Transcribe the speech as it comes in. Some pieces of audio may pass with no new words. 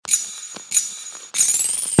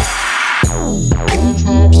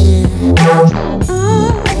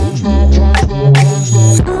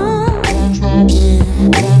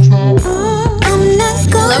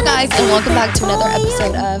and welcome back to another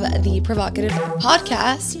episode of the Provocative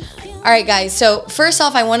Podcast. All right, guys. So first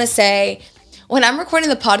off, I want to say, when I'm recording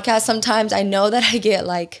the podcast, sometimes I know that I get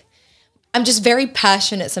I'm just very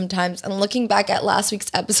passionate sometimes. And looking back at last week's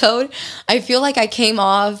episode, I feel like I came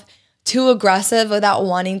off too aggressive without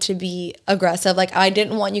wanting to be aggressive. Like, I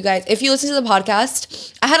didn't want you guys, if you listen to the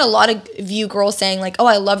podcast, I had a lot of you girls saying like, oh,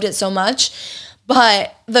 I loved it so much.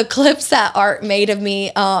 But the clips that Art made of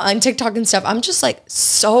me on TikTok and stuff, I'm just like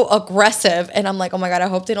so aggressive. And I'm like, oh my God, I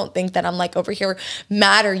hope they don't think that I'm like over here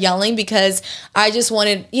mad or yelling, because I just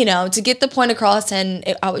wanted, to get the point across. And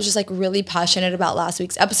I was just like really passionate about last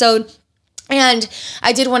week's episode. And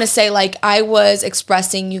I did want to say, like, I was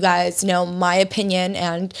expressing, you guys know, my opinion,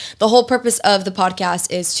 and the whole purpose of the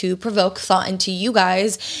podcast is to provoke thought into you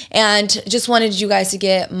guys, and just wanted you guys to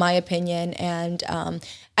get my opinion. And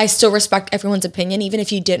I still respect everyone's opinion, even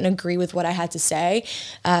if you didn't agree with what I had to say.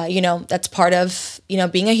 That's part of,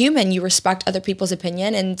 being a human. You respect other people's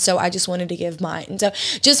opinion. And so I just wanted to give mine. So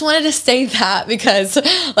just wanted to say that because,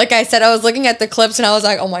 like I said, I was looking at the clips and I was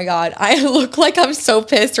like, oh my God, I look like I'm so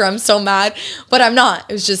pissed or I'm so mad, but I'm not.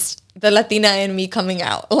 It was just the Latina in me coming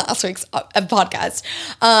out last week's podcast.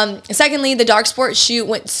 Secondly, the dark sport shoot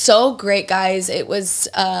went so great, guys. It was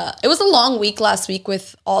a long week last week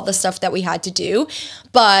with all the stuff that we had to do,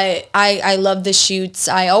 but I love the shoots.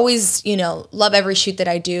 I always, love every shoot that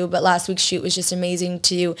I do, but last week's shoot was just amazing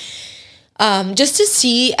to just to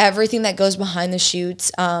see everything that goes behind the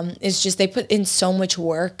shoots. It's just, they put in so much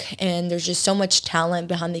work and there's just so much talent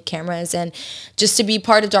behind the cameras, and just to be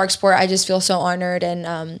part of dark sport, I just feel so honored.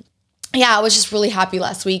 And I was just really happy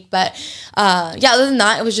last week. But other than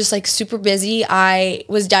that, it was just like super busy. I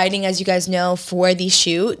was dieting, as you guys know, for the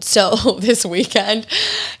shoot. So this weekend,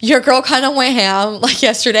 your girl kind of went ham. Like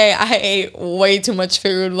yesterday, I ate way too much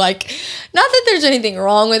food. Like, not that there's anything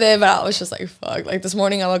wrong with it, but I was just like, fuck. Like this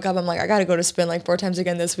morning I woke up, I'm like, I gotta go to spin like 4 times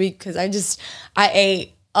again this week, because I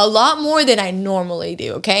ate a lot more than I normally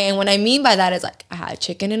do, okay? And what I mean by that is, like, I had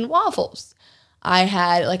chicken and waffles. I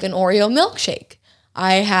had like an Oreo milkshake.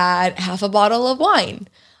 I had half a bottle of wine.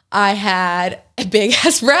 I had a big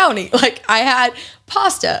ass brownie. Like, I had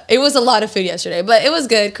pasta. It was a lot of food yesterday, but it was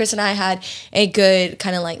good. Chris and I had a good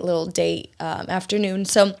kind of like little date afternoon.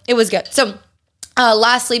 So it was good. So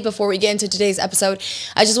lastly, before we get into today's episode,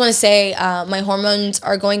 I just want to say my hormones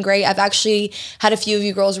are going great. I've actually had a few of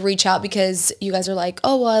you girls reach out because you guys are like,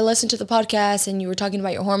 oh, well, I listened to the podcast and you were talking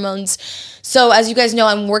about your hormones. So as you guys know,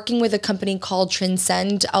 I'm working with a company called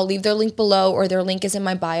Transcend. I'll leave their link below, or their link is in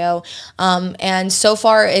my bio. And so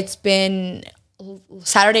far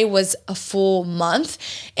Saturday was a full month,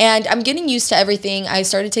 and I'm getting used to everything. I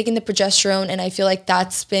started taking the progesterone, and I feel like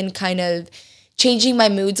that's been kind of changing my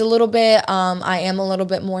moods a little bit. I am a little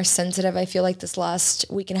bit more sensitive, I feel like, this last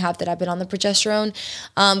week and a half that I've been on the progesterone.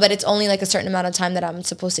 But it's only like a certain amount of time that I'm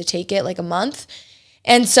supposed to take it, like a month.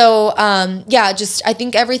 And so, I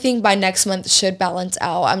think everything by next month should balance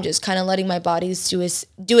out. I'm just kind of letting my body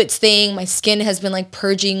do its thing. My skin has been like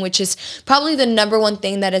purging, which is probably the number one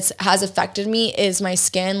thing that has affected me is my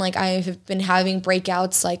skin. Like, I have been having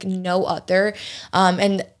breakouts like no other.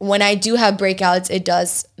 And when I do have breakouts, it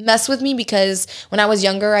does mess with me, because when I was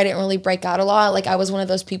younger, I didn't really break out a lot. Like, I was one of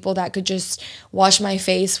those people that could just wash my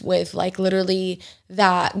face with like literally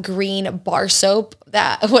that green bar soap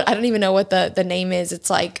I don't even know what the name is. It's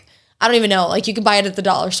like, I don't even know. Like, you can buy it at the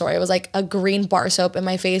dollar store. It was like a green bar soap and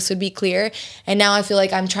my face would be clear. And now I feel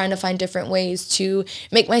like I'm trying to find different ways to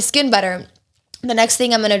make my skin better. The next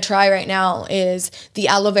thing I'm going to try right now is the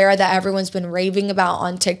aloe vera that everyone's been raving about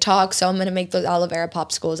on TikTok. So I'm going to make those aloe vera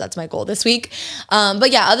popsicles. That's my goal this week.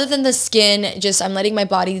 Other than the skin, I'm letting my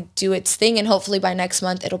body do its thing, and hopefully by next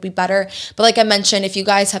month it'll be better. But like I mentioned, if you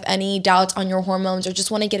guys have any doubts on your hormones or just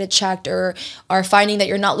want to get it checked, or are finding that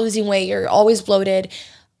you're not losing weight, you're always bloated,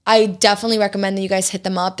 I definitely recommend that you guys hit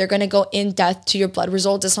them up. They're going to go in depth to your blood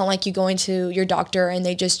results. It's not like you go into your doctor and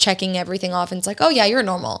they just checking everything off and it's like, oh yeah, you're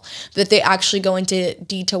normal. But they actually go into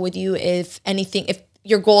detail with you if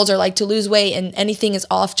your goals are like to lose weight and anything is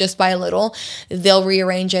off just by a little, they'll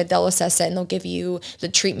rearrange it, they'll assess it, and they'll give you the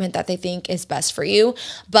treatment that they think is best for you.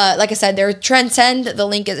 But like I said, they're Transcend. The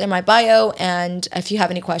link is in my bio. And if you have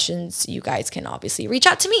any questions, you guys can obviously reach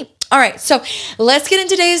out to me. All right, so let's get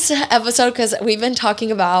into today's episode, because we've been talking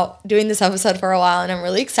about doing this episode for a while and I'm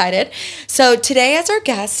really excited. So today as our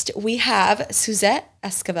guest, we have Suzette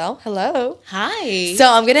Esquivel. Hello. Hi. So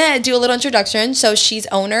I'm going to do a little introduction. So she's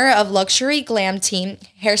owner of Luxury Glam Team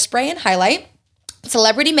Hairspray and Highlight.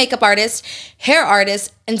 celebrity makeup artist, hair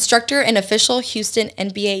artist, instructor, and official Houston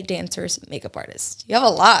NBA dancers makeup artist. You have a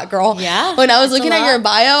lot, girl. Yeah. When I was looking at your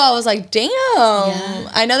bio, I was like, damn. Yeah.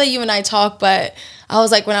 I know that you and I talk, but I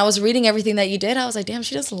was like, when I was reading everything that you did, I was like, damn,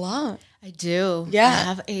 she does a lot. I do. Yeah. I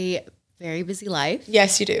have a very busy life.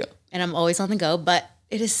 Yes, you do. And I'm always on the go, but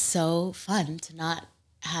it is so fun to not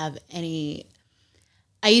have any.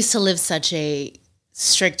 I used to live such a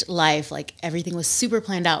strict life, like everything was super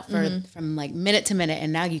planned out from like minute to minute,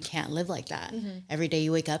 and now you can't live like that. Every day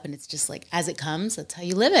you wake up and it's just like as it comes, that's how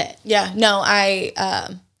you live it. Yeah, no,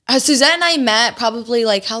 Suzette and I met probably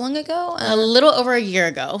like how long ago? A little over a year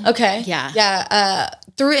ago. Okay. Yeah.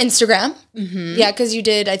 Through Instagram. Yeah, because you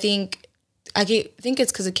did, I think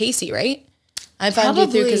it's because of Casey, right? I found you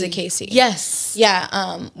through because of Casey. Yes. Yeah.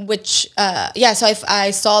 So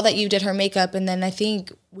I saw that you did her makeup, and then I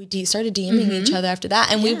think we started DMing each other after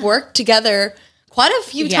that, and we worked together quite a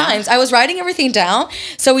few times. I was writing everything down.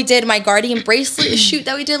 So we did my Guardian bracelet shoot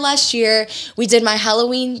that we did last year. We did my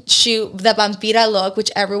Halloween shoot, the Vampira look,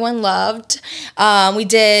 which everyone loved. We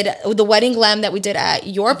did the wedding glam that we did at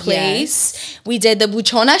your place. Yes. We did the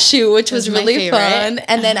Buchona shoot, which was really fun.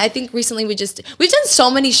 And then I think recently we've done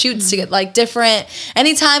so many shoots to get like different.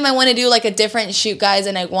 Anytime I want to do like a different shoot, guys,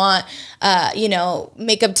 and I want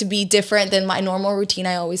makeup to be different than my normal routine,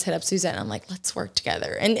 I always hit up Suzette. I'm like, let's work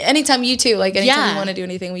together. And anytime you too, like anytime you want to do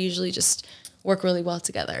anything, we usually just work really well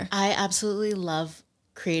together. I absolutely love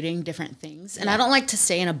creating different things. And I don't like to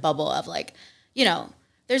stay in a bubble of like,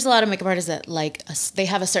 there's a lot of makeup artists that like, they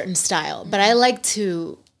have a certain style, but I like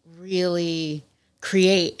to really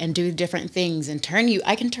create and do different things and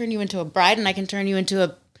I can turn you into a bride, and I can turn you into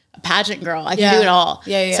a pageant girl. I can do it all.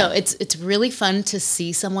 Yeah. So it's really fun to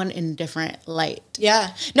see someone in different light.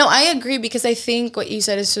 Yeah. No, I agree, because I think what you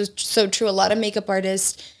said is so true. A lot of makeup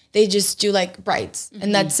artists, they just do like brides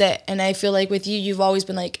and that's it. And I feel like with you, you've always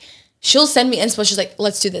been like, she'll send me inspo. She's like,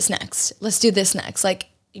 let's do this next. Let's do this next. Like,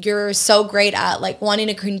 you're so great at like wanting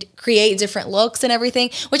to create different looks and everything,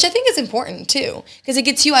 which I think is important too, because it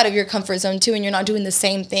gets you out of your comfort zone too, and you're not doing the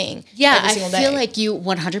same thing. Yeah, I feel like you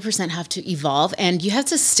 100% have to evolve, and you have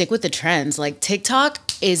to stick with the trends. Like TikTok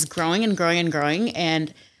is growing and growing and growing,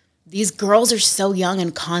 and these girls are so young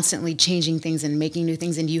and constantly changing things and making new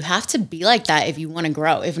things, and you have to be like that if you want to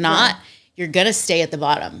grow. If not, you're gonna stay at the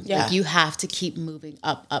bottom. Yeah. Like you have to keep moving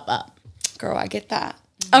up, up, up. Girl, I get that.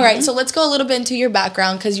 All right, so let's go a little bit into your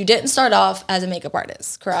background, because you didn't start off as a makeup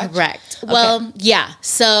artist, correct? Correct. Okay. Well, yeah.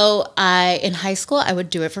 So in high school, I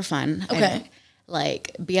would do it for fun. Okay. I'd,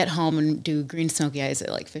 like be at home and do green smoky eyes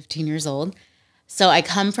at like 15 years old. So I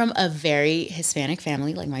come from a very Hispanic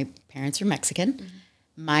family. Like my parents are Mexican.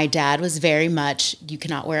 My dad was very much, you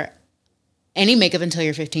cannot wear any makeup until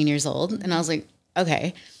you're 15 years old. And I was like,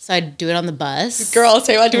 okay. So I'd do it on the bus. Girl,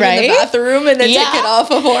 say I'd do it in the bathroom and then take it off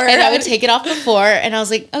before. And I would take it off before. And I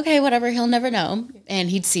was like, okay, whatever. He'll never know. And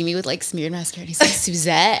he'd see me with like smeared mascara. And he's like,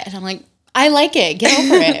 Suzette. And I'm like, I like it. Get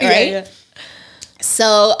over it. Right? Yeah.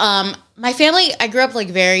 So my family, I grew up like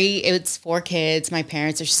it's 4 kids. My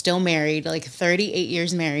parents are still married, like 38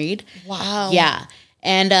 years married. Wow. Yeah.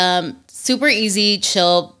 And super easy,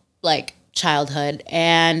 chill, like childhood.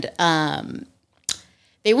 And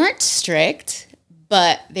they weren't strict,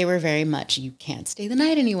 but they were very much, you can't stay the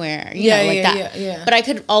night anywhere, you know, like that. Yeah. But I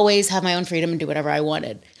could always have my own freedom and do whatever I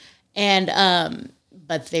wanted. And,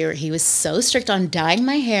 but he was so strict on dyeing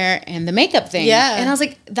my hair and the makeup thing. Yeah. And I was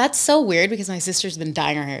like, that's so weird, because my sister's been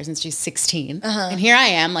dyeing her hair since she's 16. And here I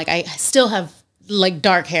am, like, I still have like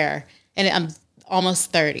dark hair, and I'm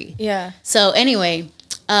almost 30. Yeah. So anyway,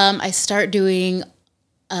 I start doing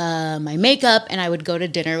my makeup, and I would go to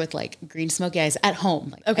dinner with like green smoky eyes at home.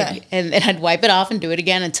 Like, okay. And I'd wipe it off and do it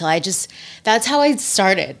again until that's how I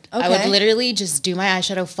started. Okay. I would literally just do my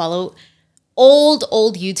eyeshadow, follow old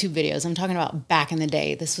YouTube videos. I'm talking about back in the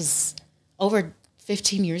day. This was over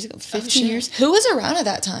 15 years ago. 15 years. Who was around at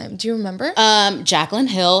that time? Do you remember? Jaclyn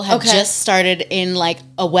Hill had just started in like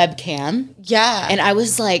a webcam. Yeah. And I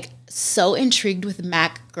was like so intrigued with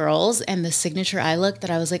MAC girls and the signature eye look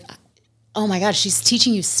that I was like, oh my God, she's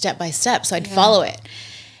teaching you step by step. So I'd follow it.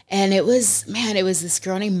 And it was this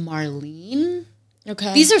girl named Marlene.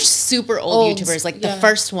 Okay. These are super old YouTubers, like the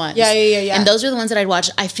first ones. Yeah. And those are the ones that I'd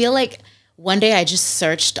watch. I feel like one day I just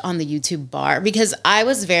searched on the YouTube bar, because I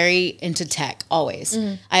was very into tech always.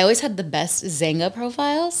 I always had the best Zynga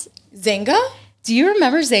profiles. Zynga? Do you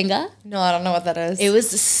remember Zynga? No, I don't know what that is. It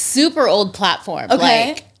was a super old platform.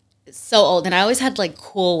 Okay. Like, so old. And I always had like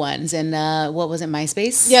cool ones. And what was it,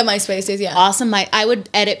 MySpace? Yeah, MySpace is, yeah. Awesome. I would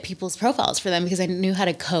edit people's profiles for them because I knew how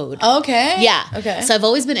to code. Okay. Yeah. Okay. So I've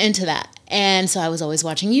always been into that. And so I was always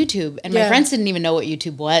watching YouTube. And my friends didn't even know what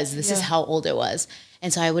YouTube was. This is how old it was.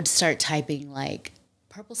 And so I would start typing like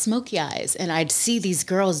purple smoky eyes. And I'd see these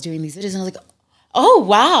girls doing these videos. And I was like, oh,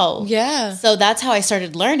 wow. Yeah. So that's how I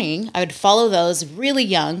started learning. I would follow those really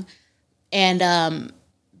young. And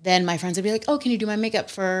then my friends would be like, oh, can you do my makeup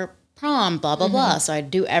for prom? Blah, blah, blah. So I'd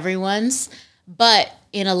do everyone's. But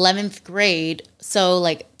in 11th grade, so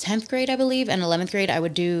like 10th grade, I believe, and 11th grade, I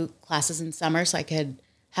would do classes in summer so I could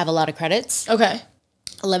have a lot of credits. Okay.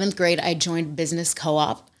 11th grade, I joined business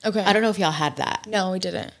co-op. Okay. I don't know if y'all had that. No, we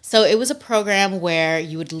didn't. So it was a program where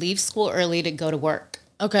you would leave school early to go to work.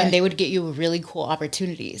 Okay. And they would get you really cool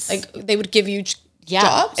opportunities. Like they would give you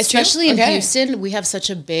jobs? Especially too? in Okay. Houston, we have such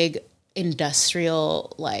a big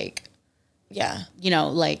industrial, like, Yeah.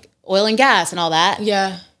 like oil and gas and all that.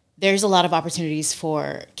 Yeah. There's a lot of opportunities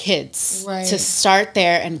for kids Right. to start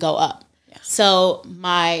there and go up. Yeah. So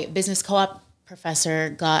my business co-op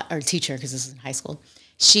professor teacher, because this is in high school,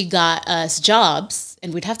 she got us jobs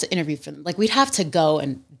and we'd have to interview for them. Like we'd have to go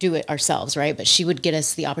and do it ourselves, right? But she would get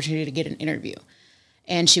us the opportunity to get an interview.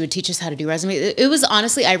 And she would teach us how to do resumes. It was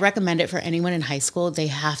honestly, I recommend it for anyone in high school.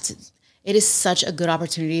 It is such a good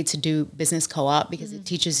opportunity to do business co-op because it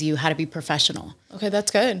teaches you how to be professional. Okay,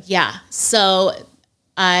 that's good. Yeah. So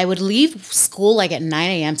I would leave school like at 9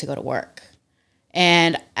 a.m. to go to work.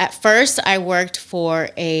 And at first I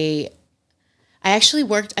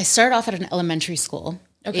started off at an elementary school.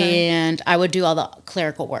 Okay. And I would do all the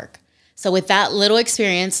clerical work. So with that little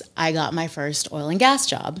experience, I got my first oil and gas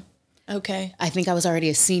job. Okay. I think I was already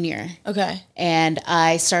a senior. Okay. And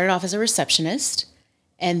I started off as a receptionist.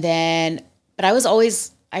 And then, but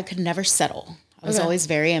I could never settle. I was always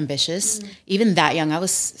very ambitious. Even that young, I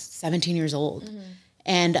was 17 years old.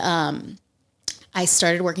 And I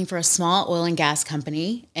started working for a small oil and gas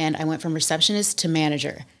company. And I went from receptionist to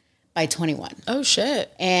manager by 21. Oh,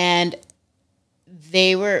 shit. And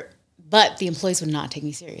but the employees would not take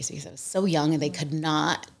me serious because I was so young and they could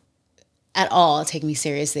not at all take me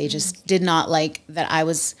serious. They just did not like that I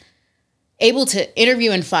was able to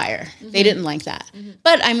interview and fire. They didn't like that.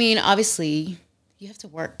 But I mean, obviously you have to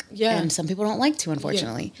work. Yeah. And some people don't like to,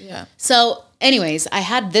 unfortunately. Yeah. So anyways, I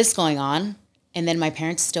had this going on and then my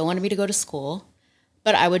parents still wanted me to go to school,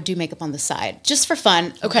 but I would do makeup on the side just for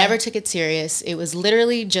fun. Okay. Never took it serious. It was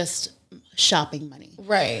literally just shopping money.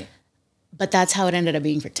 Right. But that's how it ended up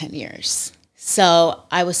being for 10 years. So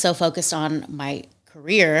I was so focused on my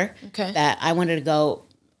career that I wanted to go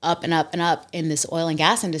up and up and up in this oil and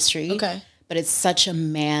gas industry. Okay. But it's such a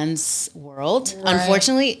man's world. Right.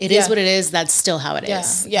 Unfortunately, it is what it is. That's still how it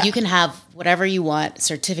is. Yeah. You can have whatever you want,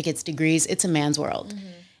 certificates, degrees. It's a man's world.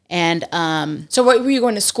 And So what were you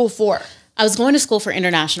going to school for? I was going to school for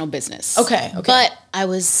international business. Okay. But I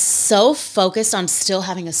was so focused on still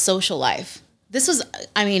having a social life. This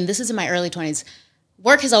is in my early 20s.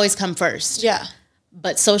 Work has always come first. Yeah.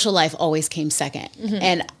 But social life always came second.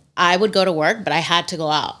 And I would go to work, but I had to go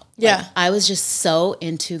out. Yeah. Like, I was just so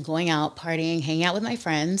into going out, partying, hanging out with my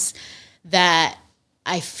friends that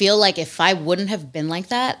I feel like if I wouldn't have been like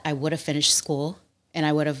that, I would have finished school and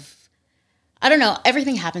I would have, I don't know,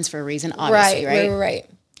 everything happens for a reason, obviously, right? Right.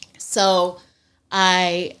 So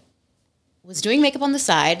I was doing makeup on the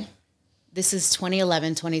side. This is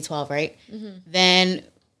 2011, 2012, right? Then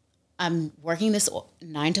I'm working this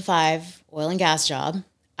 9 to 5 oil and gas job.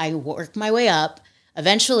 I work my way up.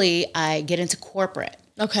 Eventually, I get into corporate.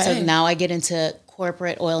 Okay. So now I get into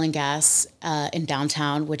corporate oil and gas in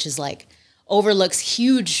downtown, which is like overlooks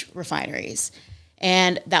huge refineries.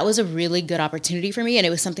 And that was a really good opportunity for me. And it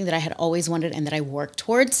was something that I had always wanted and that I worked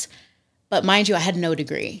towards. But mind you, I had no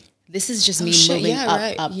degree. This is just me moving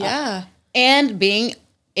up. And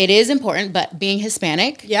it is important, but being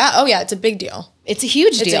Hispanic. Yeah. Oh, yeah. It's a big deal. It's a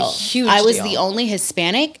huge deal. It's a huge I was deal. the only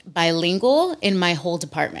Hispanic bilingual in my whole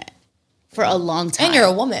department for a long time. And you're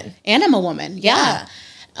a woman. And I'm a woman. Yeah.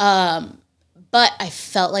 But I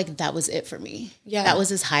felt like that was it for me. Yeah. That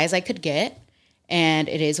was as high as I could get. And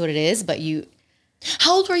it is what it is. But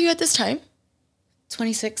How old were you at this time?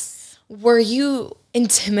 26. Were you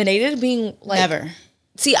intimidated being like... Never.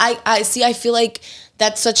 See, I feel like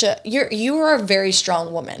that's such a... You are a very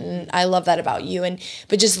strong woman. And I love that about you.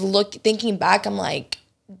 But just thinking back, I'm like...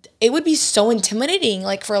 It would be so intimidating,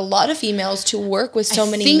 like for a lot of females to work with so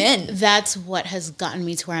many men. That's what has gotten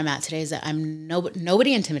me to where I'm at today. Is that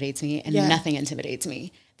nobody intimidates me, and nothing intimidates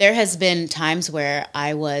me. There has been times where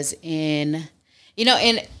I was in,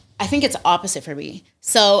 and I think it's opposite for me.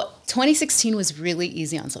 So 2016 was really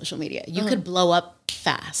easy on social media. You could blow up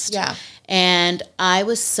fast. Yeah. And I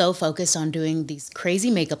was so focused on doing these crazy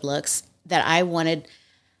makeup looks that I wanted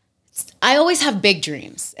I always have big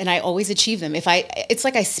dreams and I always achieve them. It's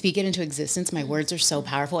like I speak it into existence. My words are so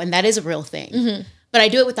powerful, and that is a real thing. But I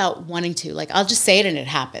do it without wanting to. Like, I'll just say it and it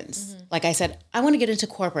happens. Like I said, I want to get into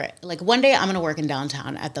corporate. Like, one day I'm going to work in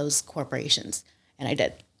downtown at those corporations. And I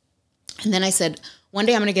did. And then I said, one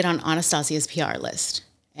day I'm going to get on Anastasia's PR list.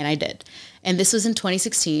 And I did. And this was in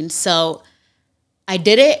 2016. So I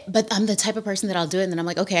did it, but I'm the type of person that I'll do it. And then I'm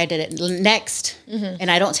like, okay, I did it. Next. And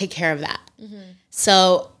I don't take care of that.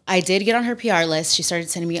 So I did get on her PR list. She started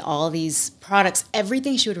sending me all these products.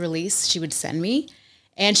 Everything she would release, she would send me.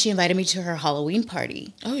 And she invited me to her Halloween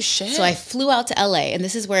party. Oh, shit. So I flew out to LA. And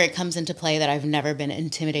this is where it comes into play that I've never been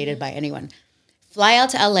intimidated by anyone. Fly out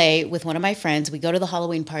to LA with one of my friends. We go to the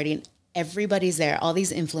Halloween party and everybody's there, all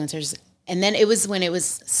these influencers. And then it was when it was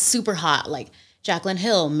super hot, like Jaclyn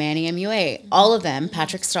Hill, Manny MUA, all of them,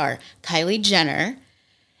 Patrick Starr, Kylie Jenner.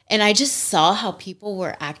 And I just saw how people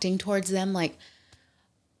were acting towards them like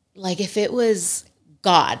if it was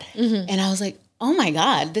God. And I was like, oh my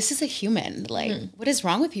God, this is a human. Like, what is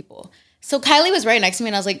wrong with people? So Kylie was right next to me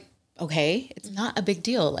and I was like, okay, it's not a big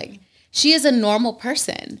deal. Like, she is a normal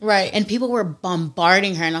person. Right. And people were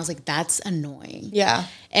bombarding her and I was like, that's annoying. Yeah.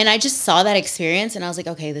 And I just saw that experience and I was like,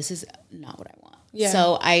 okay, this is not what I want. Yeah.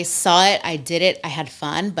 So I saw it, I did it, I had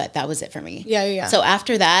fun, but that was it for me. Yeah. So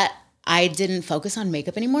after that, I didn't focus on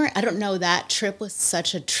makeup anymore. I don't know, that trip was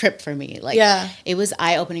such a trip for me. Like, it was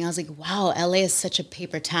eye-opening. I was like, wow, LA is such a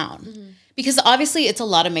paper town. Because obviously it's a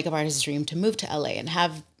lot of makeup artists' dream to move to LA and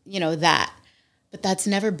have, that. But that's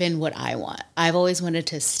never been what I want. I've always wanted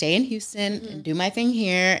to stay in Houston and do my thing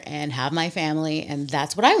here and have my family, and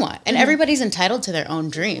that's what I want. And everybody's entitled to their own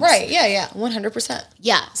dreams. Right, yeah, 100%.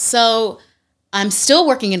 Yeah, so I'm still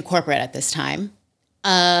working in corporate at this time.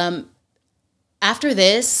 After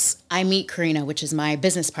this, I meet Karina, which is my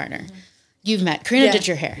business partner. You've met. Karina did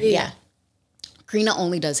your hair. Yeah. Karina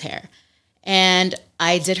only does hair. And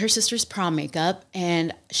I did her sister's prom makeup,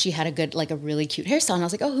 and she had a really cute hairstyle. And I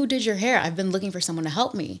was like, oh, who did your hair? I've been looking for someone to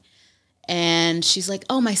help me. And she's like,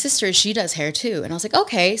 oh, my sister, she does hair too. And I was like,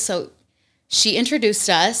 okay. So she introduced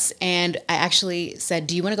us, and I actually said,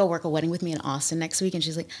 do you want to go work a wedding with me in Austin next week? And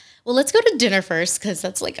she's like, well, let's go to dinner first, because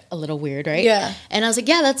that's like a little weird, right? Yeah. And I was like,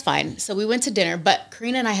 yeah, that's fine. So we went to dinner, but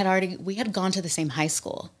Karina and I had gone to the same high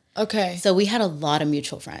school. Okay. So we had a lot of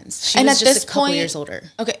mutual friends. She was just a couple years older.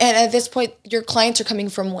 Okay. And at this point, your clients are coming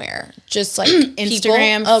from where? Just like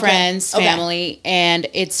Instagram, friends, family, and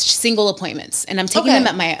it's single appointments. And I'm taking them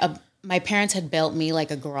at my parents had built me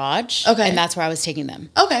like a garage. Okay. And that's where I was taking them.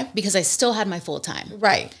 Okay. Because I still had my full time.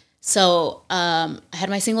 Right. So I had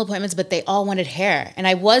my single appointments, but they all wanted hair. And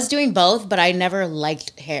I was doing both, but I never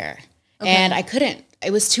liked hair. Okay. And I couldn't.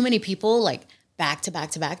 It was too many people, like, back to back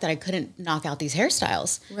to back, that I couldn't knock out these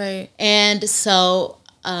hairstyles. Right. And so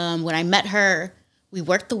when I met her, we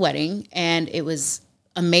worked the wedding and it was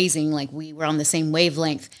amazing. Like, we were on the same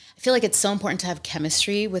wavelength. I feel like it's so important to have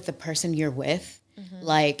chemistry with the person you're with.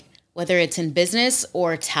 Like, whether it's in business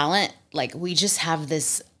or talent, like, we just have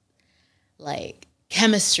this like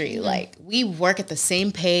chemistry. Like, we work at the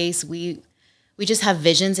same pace. We just have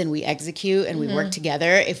visions and we execute and we work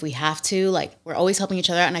together if we have to. Like, we're always helping each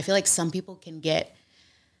other out. And I feel like some people can get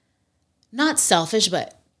not selfish,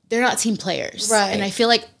 but they're not team players. Right. And I feel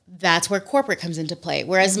like that's where corporate comes into play.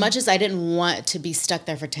 Where as much as I didn't want to be stuck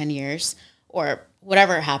there for 10 years or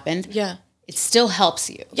whatever happened, it still helps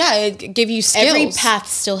you. Yeah, it give you skills. Every path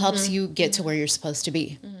still helps you get to where you're supposed to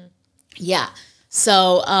be. Yeah.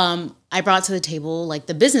 So I brought to the table like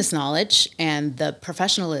the business knowledge and the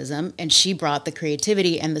professionalism, and she brought the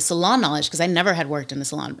creativity and the salon knowledge, because I never had worked in a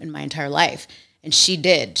salon in my entire life. And she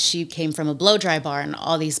did. She came from a blow dry bar and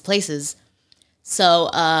all these places. So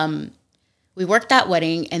we worked that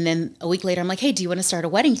wedding, and then a week later I'm like, hey, do you want to start a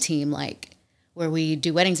wedding team, like where we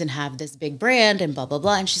do weddings and have this big brand and blah, blah,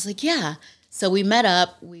 blah. And she's like, yeah. So we met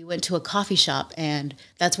up, we went to a coffee shop, and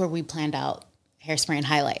that's where we planned out Hairspray and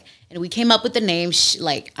Highlight. And we came up with the name.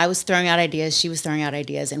 Like, I was throwing out ideas, she was throwing out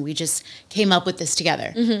ideas, and we just came up with this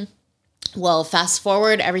together. Well, fast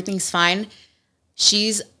forward, everything's fine.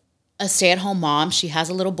 She's a stay-at-home mom. She has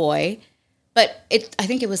a little boy. But I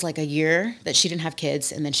think it was like a year that she didn't have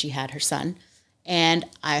kids, and then she had her son. And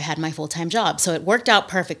I had my full-time job. So it worked out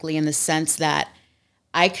perfectly in the sense that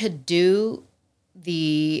I could do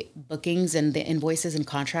the bookings and the invoices and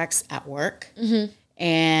contracts at work.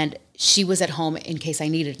 And she was at home in case I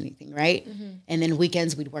needed anything, right? And then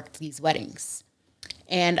weekends we'd work these weddings.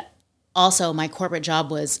 And also my corporate job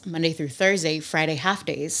was Monday through Thursday, Friday half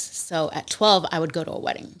days. So at 12, I would go to a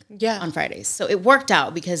wedding on Fridays. So it worked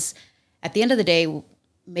out because at the end of the day,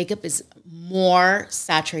 makeup is more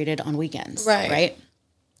saturated on weekends, right?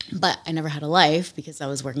 but I never had a life because I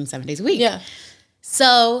was working 7 days a week. Yeah.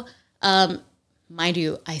 So, mind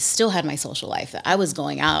you, I still had my social life. I was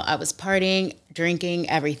going out, I was partying, drinking,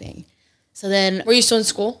 everything. So then, Were you still in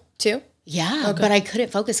school too? yeah, but I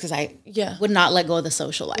couldn't focus because I Yeah. would not let go of the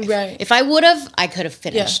social life. Right. If I would have, I could have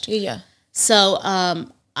Yeah. finished. Yeah. So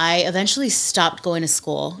I eventually stopped going to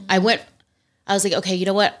school. I was like, okay, you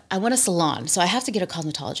know what? I want a salon, so I have to get a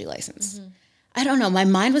cosmetology license. I don't know. My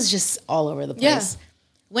mind was just all over the place. Yeah.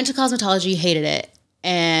 Went to cosmetology, hated it.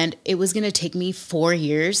 And it was going to take me 4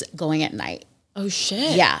 years going at night. Oh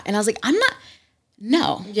shit. Yeah. And I was like,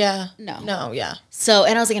 no. Yeah. No. No. Yeah. So,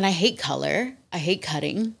 and I was like, and I hate color. I hate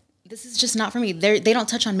cutting. This is just not for me. They don't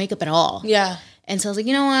touch on makeup at all. Yeah. And so I was like,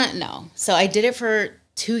 you know what? No. So I did it for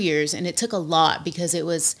 2 years, and it took a lot because it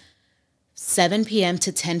was 7 p.m.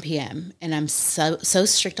 to 10 p.m. And I'm so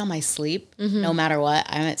strict on my sleep. No matter what,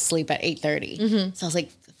 I'm at sleep at 8:30. So I was like,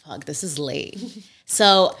 fuck, this is late.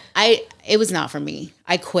 So it was not for me.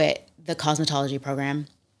 I quit the cosmetology program,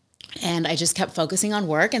 and I just kept focusing on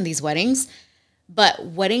work and these weddings. But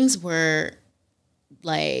weddings were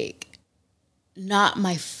like not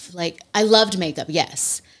my I loved makeup,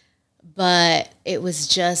 yes, but it was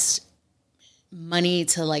just money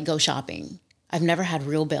to like go shopping. I've never had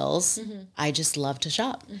real bills. I just love to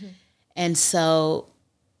shop. And so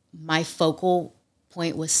my focal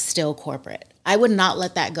point was still corporate. I would not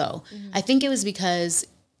let that go. I think it was because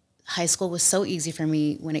high school was so easy for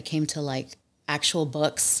me when it came to like actual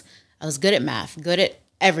books. I was good at math, good at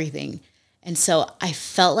everything. And so I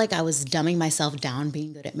felt like I was dumbing myself down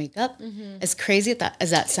being good at makeup. As crazy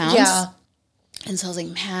as that sounds. Yeah. And so I was like,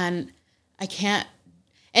 man, I can't.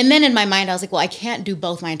 And then in my mind, I was like, well, I can't do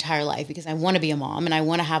both my entire life because I want to be a mom and I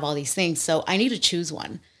want to have all these things. So I need to choose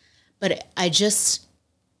one. But I just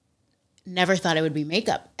never thought it would be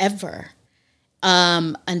makeup ever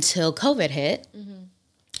until COVID hit.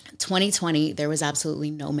 2020, there was absolutely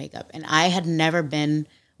no makeup. And I had never been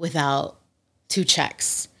without 2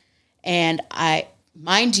 checks. And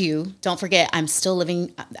mind you, don't forget, I'm still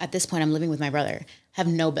living, at this point, I'm living with my brother, have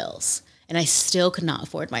no bills. And I still could not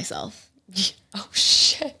afford myself. Oh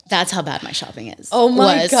shit. That's how bad my shopping is. Oh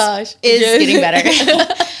my gosh. Is Yes. getting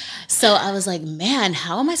better. So I was like, man,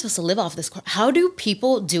 how am I supposed to live off this? How do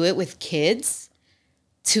people do it with kids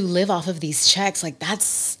to live off of these checks? Like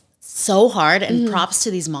that's so hard. And props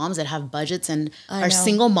to these moms that have budgets and are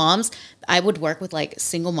single moms. I would work with like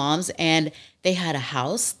single moms and they had a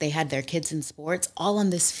house, they had their kids in sports, all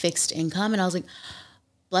on this fixed income. And I was like,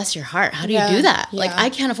 bless your heart. How do you do that? Yeah. Like I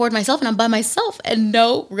can't afford myself and I'm by myself and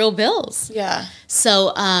no real bills. Yeah.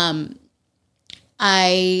 So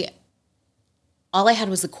all I had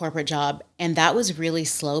was the corporate job, and that was really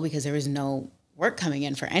slow because there was no work coming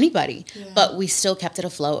in for anybody. Yeah. But we still kept it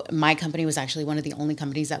afloat. My company was actually one of the only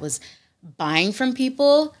companies that was buying from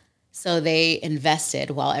people. So they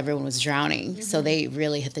invested while everyone was drowning. So they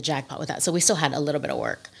really hit the jackpot with that. So we still had a little bit of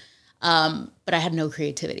work. But I had no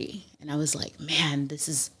creativity. And I was like, man,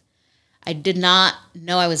 I did not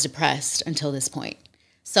know I was depressed until this point.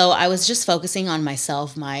 So I was just focusing on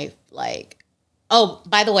myself, oh,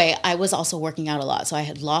 by the way, I was also working out a lot. So I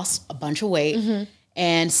had lost a bunch of weight.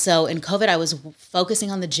 And so in COVID, I was focusing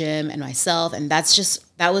on the gym and myself. And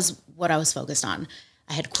that was what I was focused on.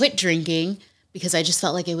 I had quit drinking because I just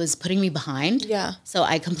felt like it was putting me behind. Yeah. So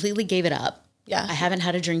I completely gave it up. Yeah. I haven't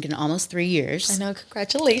had a drink in almost 3 years. I know.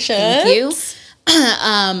 Congratulations. Thank you.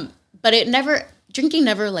 But drinking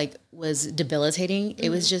never like was debilitating. It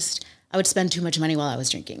was just, I would spend too much money while I was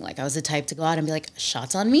drinking. Like I was the type to go out and be like,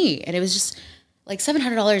 shots on me. And it was just like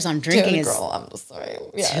 $700 on drinking is girl, I'm sorry.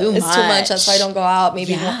 Yeah, too it's much. too much. That's why I don't go out.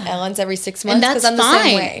 Maybe once every 6 months. And that's I'm fine. the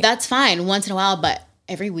same way. That's fine once in a while, but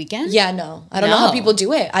every weekend? Yeah, no. I don't know how people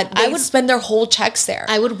do it. I would spend their whole checks there.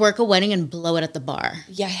 I would work a wedding and blow it at the bar.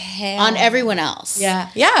 Yeah. Hell. On everyone else. Yeah.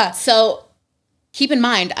 Yeah. So keep in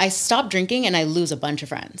mind, I stop drinking and I lose a bunch of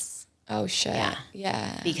friends. Oh shit.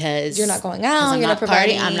 Yeah. Because you're not going out, you're not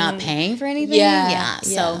providing, providing. I'm not paying for anything. Yeah.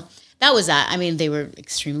 So that was that. I mean, they were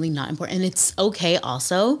extremely not important. And it's okay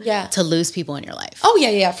also to lose people in your life. Oh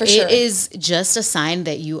yeah, for sure. It is just a sign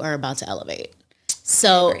that you are about to elevate.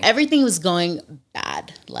 So everything was going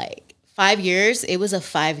bad. Like 5 years, it was a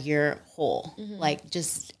 5-year hole. Like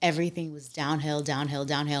just everything was downhill.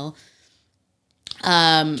 COVID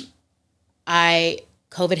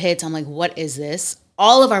hits. I'm like, what is this?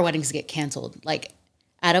 All of our weddings get canceled. Like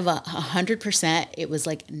out of 100%, it was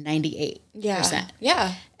like 98%.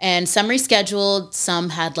 Yeah. And some rescheduled, some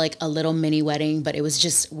had like a little mini wedding, but it was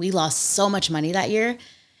just, we lost so much money that year.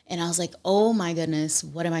 And I was like, oh my goodness,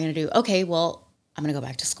 what am I going to do? Okay, well, I'm going to go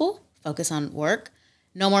back to school, focus on work,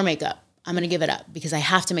 no more makeup. I'm going to give it up because I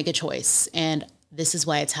have to make a choice. And this is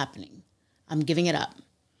why it's happening. I'm giving it up.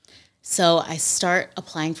 So I start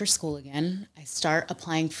applying for school again. I start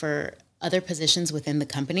applying for other positions within the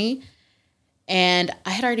company. And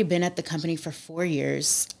I had already been at the company for 4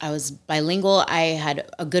 years. I was bilingual. I had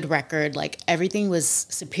a good record. Like, everything was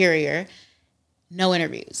superior. No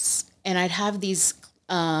interviews. And I'd have these,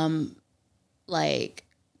 like,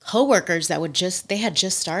 coworkers that they had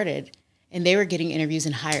just started, and they were getting interviews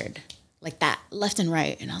and hired like that, left and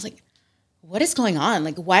right. And I was like, what is going on?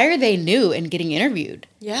 Like, why are they new and getting interviewed?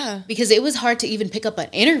 Yeah. Because it was hard to even pick up an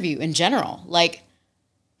interview in general. Like,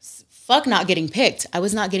 fuck not getting picked. I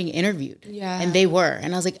was not getting interviewed. Yeah. And they were.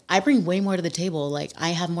 And I was like, I bring way more to the table. Like, I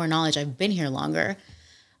have more knowledge. I've been here longer.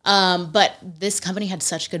 But this company had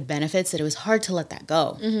such good benefits that it was hard to let that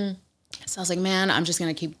go. Mm-hmm. So I was like, man, I'm just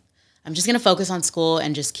going to focus on school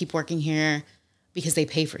and just keep working here because they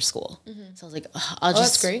pay for school. Mm-hmm. So I was like,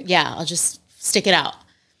 that's great. Yeah, I'll just stick it out.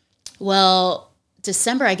 Well,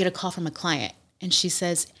 December, I get a call from a client, and she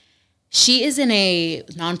says, she is in a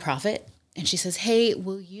nonprofit, and she says, hey,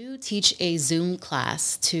 will you teach a Zoom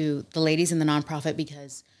class to the ladies in the nonprofit?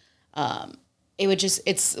 Because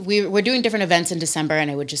we're doing different events in December, and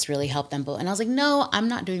it would just really help them both. And I was like, no, I'm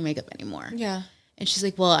not doing makeup anymore. Yeah. And she's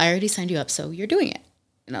like, well, I already signed you up, so you're doing it.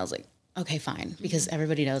 And I was like, okay, fine, because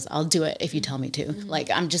everybody knows I'll do it if you tell me to. Mm-hmm. Like,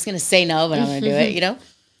 I'm just going to say no, but I'm going to do it, you know?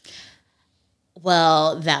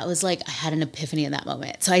 Well, that was like, I had an epiphany in that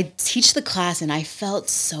moment. So I teach the class, and I felt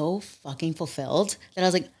so fucking fulfilled that I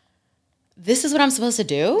was like, this is what I'm supposed to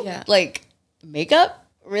do? Yeah. Like, makeup?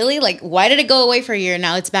 Really? Like, why did it go away for a year?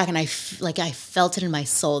 Now it's back, and I felt it in my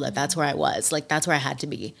soul that that's where I was. Like, that's where I had to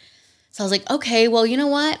be. So I was like, okay, well, you know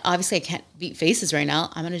what? Obviously, I can't beat faces right now.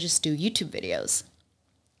 I'm going to just do YouTube videos.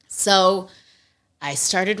 So I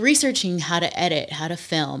started researching how to edit, how to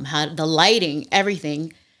film, the lighting,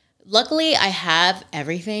 everything. Luckily, I have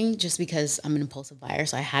everything just because I'm an impulsive buyer.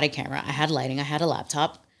 So I had a camera, I had lighting, I had a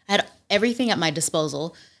laptop. I had everything at my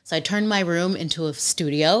disposal. So I turned my room into a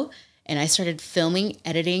studio, and I started filming,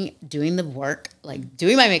 editing, doing the work, like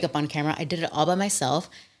doing my makeup on camera. I did it all by myself.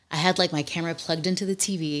 I had like my camera plugged into the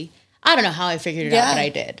TV. I don't know how I figured it out, but I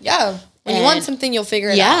did. Yeah. When you want something, you'll figure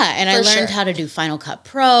it out. Yeah, and I learned how to do Final Cut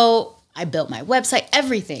Pro. I built my website,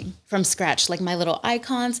 everything from scratch, like my little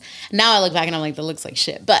icons. Now I look back and I'm like, that looks like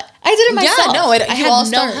shit. But I did it myself. Yeah, no, I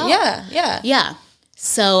had no help. Yeah. Yeah.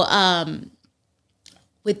 So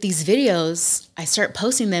with these videos, I started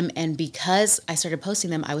posting them. And because I started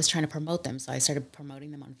posting them, I was trying to promote them. So I started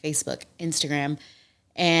promoting them on Facebook, Instagram.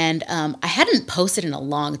 And I hadn't posted in a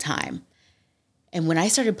long time. And when I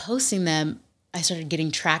started posting them, I started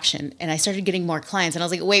getting traction, and I started getting more clients. And I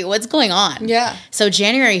was like, wait, what's going on? Yeah. So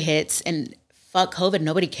January hits, and fuck COVID,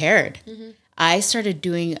 nobody cared. Mm-hmm. I started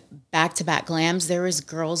doing back-to-back glams. There was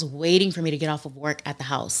girls waiting for me to get off of work at the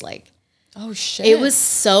house. Like, oh shit. It was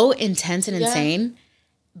so intense and insane.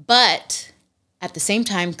 But at the same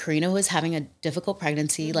time, Karina was having a difficult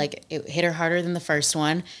pregnancy. Mm-hmm. Like, it hit her harder than the first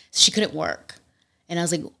one. She couldn't work. And I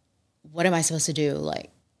was like, what am I supposed to do? Like,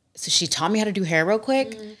 so she taught me how to do hair real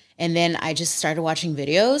quick. Mm-hmm. And then I just started watching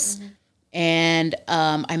videos. Mm-hmm. And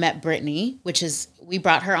I met Brittany, we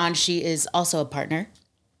brought her on. She is also a partner.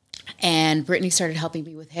 And Brittany started helping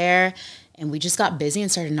me with hair. And we just got busy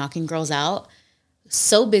and started knocking girls out.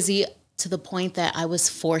 So busy to the point that I was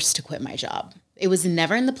forced to quit my job. It was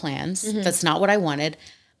never in the plans. Mm-hmm. That's not what I wanted.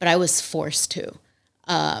 But I was forced to.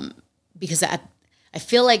 Because I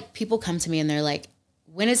feel like people come to me and they're like,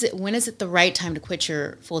 when is it the right time to quit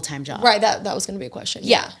your full-time job? Right, that was going to be a question.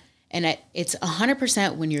 Yeah. And it's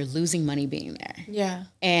 100% when you're losing money being there. Yeah.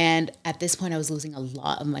 And at this point, I was losing a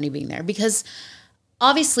lot of money being there because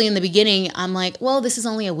obviously in the beginning, I'm like, well, this is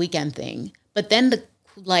only a weekend thing. But then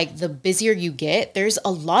the busier you get, there's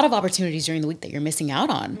a lot of opportunities during the week that you're missing out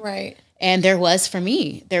on. Right. And there was for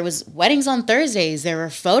me. There was weddings on Thursdays. There were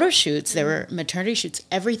photo shoots. There were maternity shoots.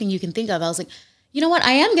 Everything you can think of. I was like, you know what?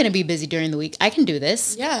 I am going to be busy during the week. I can do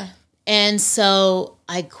this. Yeah. And so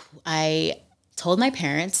I told my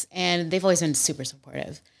parents, and they've always been super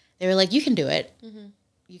supportive. They were like, you can do it. Mm-hmm.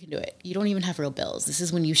 You can do it. You don't even have real bills. This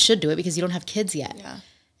is when you should do it because you don't have kids yet. Yeah.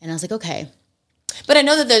 And I was like, okay. But I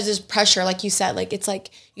know that there's this pressure, like you said, like it's like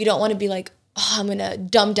you don't want to be like, oh, I'm going to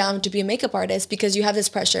dumb down to be a makeup artist because you have this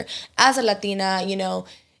pressure as a Latina, you know,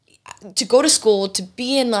 to go to school, to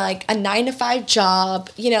be in like a 9-to-5 job,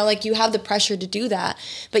 you know, like you have the pressure to do that.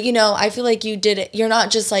 But, you know, I feel like you did it. You're not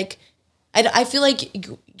just like, I feel like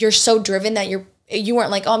you're so driven that you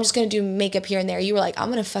weren't like, oh, I'm just going to do makeup here and there. You were like, I'm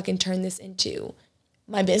going to fucking turn this into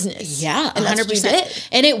my business. Yeah, and 100%.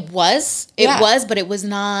 And it was, but it was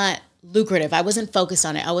not lucrative. I wasn't focused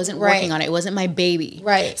on it. I wasn't working on it. It wasn't my baby.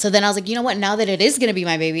 Right. So then I was like, you know what? Now that it is going to be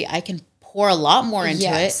my baby, I can pour a lot more into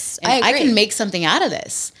Yes, it, and I I agree. can make something out of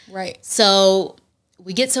this. Right. So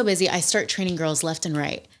we get so busy, I start training girls left and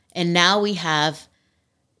right. And now we have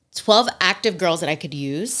 12 active girls that I could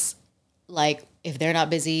use. Like, if they're not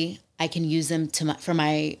busy, I can use them for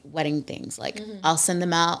my wedding things. Like, I'll send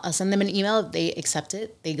them out. I'll send them an email. They accept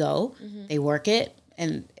it. They go. They work it.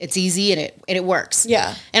 And it's easy and it works.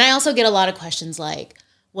 Yeah. And I also get a lot of questions like,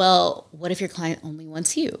 well, what if your client only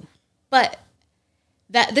wants you? But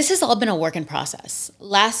this has all been a work in process.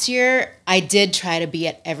 Last year, I did try to be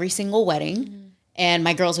at every single wedding, and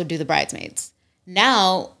my girls would do the bridesmaids.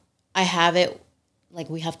 Now, I have it, like,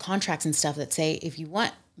 we have contracts and stuff that say, if you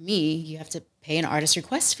want me, you have to pay an artist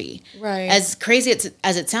request fee. Right. As crazy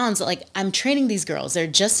as it sounds, like, I'm training these girls. They're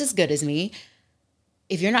just as good as me.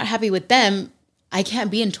 If you're not happy with them, I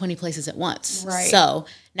can't be in 20 places at once. Right. So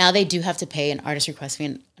now they do have to pay an artist request fee,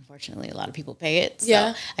 and unfortunately, a lot of people pay it. So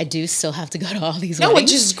Yeah. I do still have to go to all these No,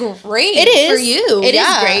 weddings. which is great. It is for you. It is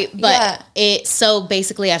Yeah. great, but Yeah. so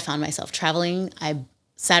basically, I found myself traveling.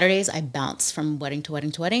 Saturdays I bounce from wedding to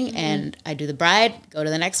wedding to wedding, and I do the bride, go to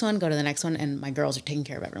the next one, and my girls are taking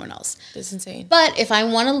care of everyone else. That's insane. But if I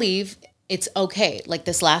want to leave, it's okay. Like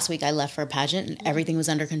this last week, I left for a pageant, and everything was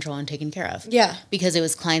under control and taken care of. Yeah. Because it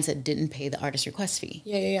was clients that didn't pay the artist request fee.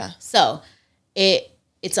 Yeah. So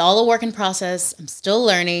it's all a work in process. I'm still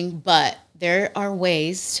learning, but there are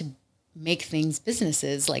ways to make things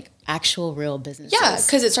businesses, like actual real businesses. Yeah,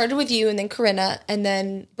 because it started with you and then Corinna and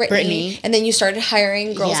then Brittany. Brittany. And then you started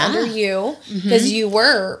hiring girls Yeah. under you because you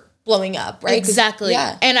were blowing up, right? 'Cause- Exactly.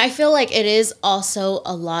 Yeah. And I feel like it is also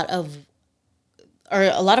a lot of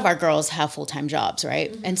our girls have full-time jobs,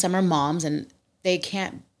 right? And some are moms, and they're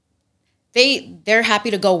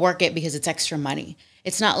happy to go work it because it's extra money.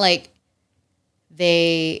 It's not like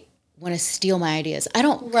they want to steal my ideas. I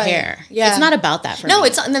don't Right. care. Yeah. It's not about that for me. No,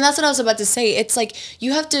 it's not. And then that's what I was about to say. It's like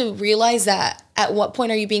you have to realize that at what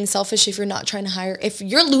point are you being selfish if you're not trying to hire? If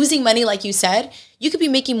you're losing money, like you said, you could be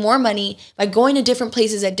making more money by going to different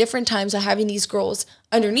places at different times by having these girls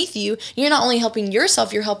underneath you. You're not only helping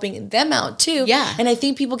yourself, you're helping them out too. Yeah. And I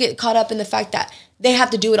think people get caught up in the fact that they have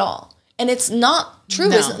to do it all. And it's not true.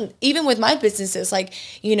 No. Even with my businesses, like,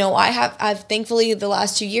 you know, I've thankfully the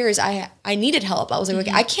last 2 years, I needed help. I was like,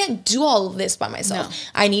 okay, I can't do all of this by myself. No.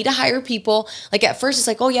 I need to hire people. Like at first it's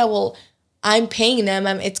like, oh yeah, well, I'm paying them.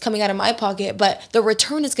 It's coming out of my pocket, but the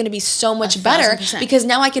return is going to be so much better 1,000%. because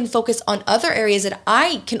now I can focus on other areas that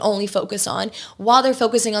I can only focus on while they're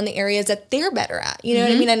focusing on the areas that they're better at. You know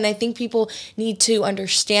what I mean? And I think people need to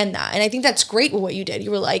understand that. And I think that's great with what you did. You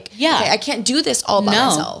were like, Yeah. okay, I can't do this all by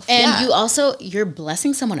myself. And Yeah. you're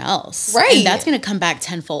blessing someone else. Right. And that's going to come back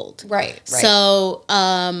tenfold. Right. So,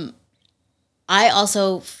 I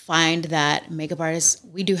also find that makeup artists,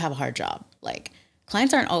 we do have a hard job. Like,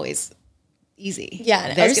 clients aren't always easy. Yeah, and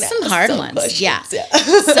I was there's gonna some ask hard some ones. questions. Yeah.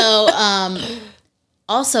 Yeah. So,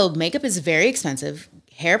 also, makeup is very expensive.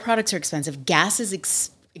 Hair products are expensive. Gas is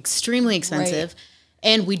extremely expensive.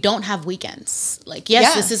 Right. And we don't have weekends. Like, yes,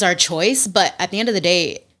 Yeah. this is our choice, but at the end of the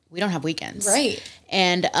day, we don't have weekends. Right.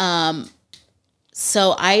 And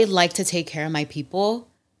so I like to take care of my people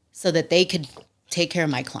so that they could take care of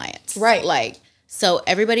my clients. Right. Like, so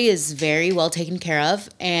everybody is very well taken care of,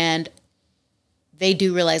 and they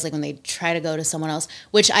do realize, like, when they try to go to someone else,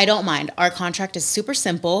 which I don't mind. Our contract is super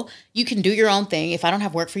simple. You can do your own thing. If I don't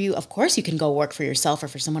have work for you, of course you can go work for yourself or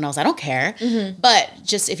for someone else. I don't care. But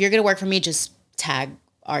just if you're going to work for me, just tag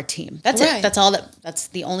our team. That's Right. it. That's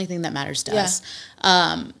the only thing that matters to Yeah. us.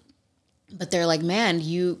 But they're like, man,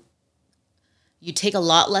 you take a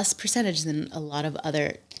lot less percentage than a lot of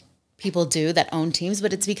other people do that own teams,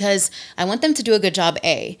 but it's because I want them to do a good job,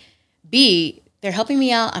 A. B, they're helping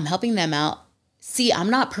me out, I'm helping them out. C, I'm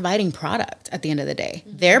not providing product at the end of the day.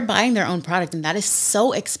 They're buying their own product, and that is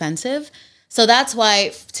so expensive. So that's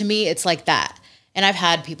why, to me, it's like that. And I've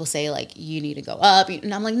had people say, like, you need to go up.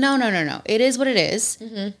 And I'm like, no. It is what it is.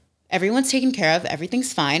 Everyone's taken care of.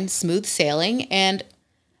 Everything's fine. Smooth sailing. And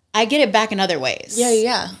I get it back in other ways.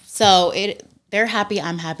 Yeah. So they're happy.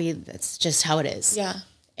 I'm happy. That's just how it is. Yeah.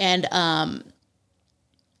 And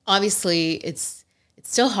obviously, it's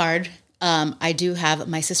still hard. I do have,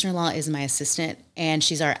 my sister-in-law is my assistant, and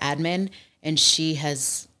she's our admin, and she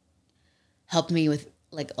has helped me with,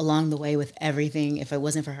 like, along the way with everything. If it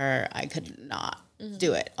wasn't for her, I could not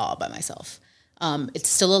do it all by myself. It's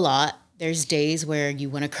still a lot. There's days where you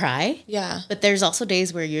want to cry. Yeah. But there's also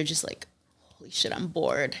days where you're just like, holy shit, I'm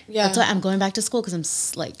bored. Yeah. That's why I'm going back to school,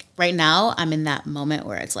 because like, right now, I'm in that moment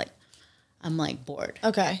where it's like, I'm like bored.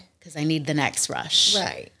 Okay. Because I need the next rush.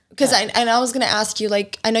 Right. Because I was going to ask you,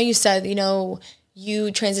 like, I know you said, you know, you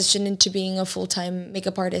transitioned into being a full-time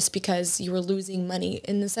makeup artist because you were losing money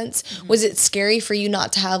in the sense. Was it scary for you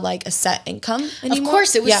not to have like a set income anymore? Of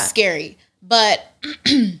course it was scary, but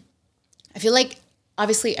I feel like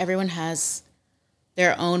obviously everyone has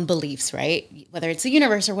their own beliefs, right? Whether it's the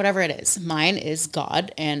universe or whatever it is. Mine is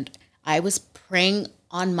God, and I was praying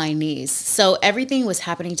on my knees. So everything was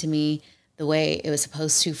happening to me the way it was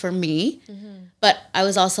supposed to for me. But I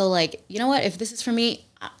was also like, you know what? If this is for me,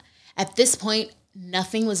 at this point,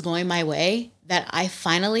 nothing was going my way, that I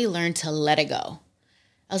finally learned to let it go.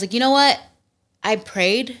 I was like, you know what? I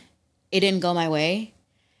prayed. It didn't go my way.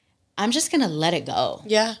 I'm just going to let it go.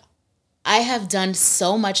 Yeah. I have done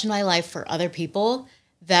so much in my life for other people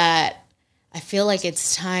that I feel like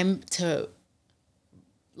it's time to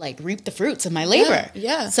like reap the fruits of my labor.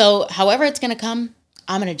 Yeah. So however it's going to come,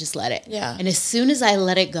 I'm going to just let it. Yeah. And as soon as I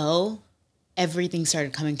let it go, everything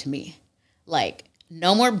started coming to me. Like,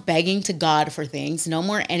 no more begging to God for things, no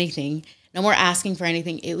more anything, no more asking for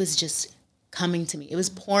anything. It was just coming to me. It was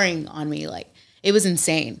pouring on me. Like, it was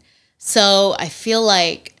insane. So I feel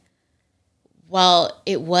like while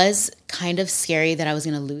it was kind of scary that I was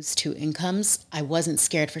going to lose 2 incomes, I wasn't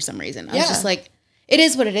scared for some reason. I was just like, it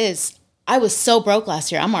is what it is. I was so broke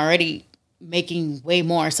last year. I'm already making way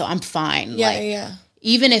more, so I'm fine. Yeah.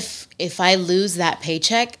 Even if I lose that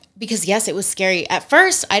paycheck, because yes, it was scary. At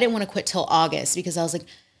first, I didn't want to quit till August because I was like,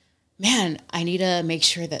 man, I need to make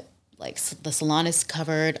sure that like the salon is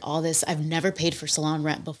covered, all this. I've never paid for salon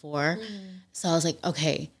rent before. So I was like,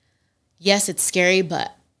 okay, yes, it's scary,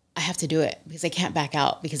 but I have to do it because I can't back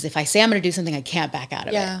out. Because if I say I'm going to do something, I can't back out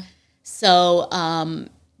of it. So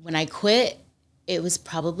when I quit, it was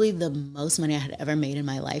probably the most money I had ever made in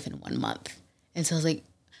my life in 1 month. And so I was like,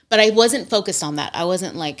 but I wasn't focused on that. I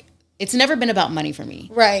wasn't like, it's never been about money for me.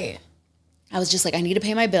 Right. I was just like, I need to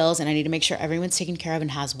pay my bills and I need to make sure everyone's taken care of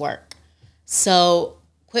and has work. So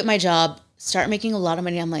quit my job, start making a lot of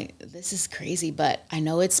money. I'm like, this is crazy, but I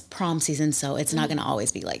know it's prom season, so it's not going to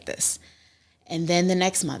always be like this. And then the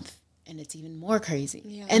next month, and it's even more crazy.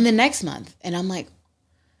 Yeah. And the next month, and I'm like,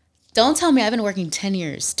 don't tell me I've been working 10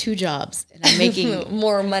 years, 2 jobs, and I'm making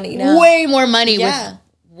more money now. Way more money with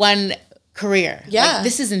one career. Yeah. Like,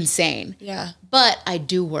 this is insane. Yeah. But I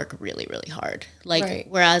do work really, really hard. Like,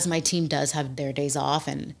 whereas my team does have their days off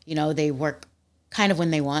and, you know, they work kind of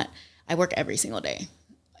when they want, I work every single day.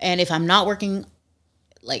 And if I'm not working,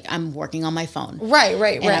 like, I'm working on my phone. Right.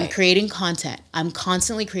 And I'm creating content. I'm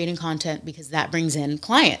constantly creating content because that brings in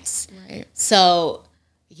clients. Right. So,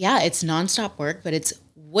 yeah, it's nonstop work, but it's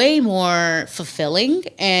way more fulfilling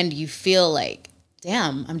and you feel like,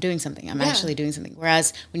 damn, I'm doing something. I'm actually doing something.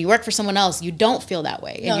 Whereas when you work for someone else, you don't feel that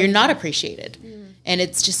way and you're not appreciated. And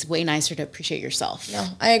it's just way nicer to appreciate yourself. No,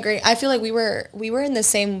 I agree. I feel like we were in the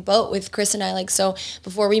same boat with Chris and I. Like, so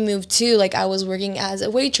before we moved to, like, I was working as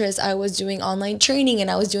a waitress. I was doing online training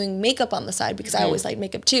and I was doing makeup on the side because I always liked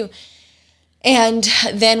makeup too. And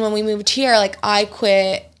then when we moved here, like, I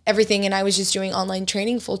quit everything and I was just doing online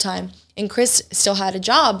training full time. And Chris still had a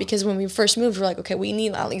job because when we first moved, we were like, okay, we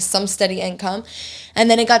need at least some steady income.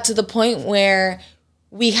 And then it got to the point where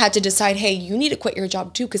we had to decide, hey, you need to quit your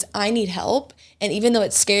job too because I need help. And even though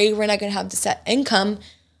it's scary, we're not going to have the set income.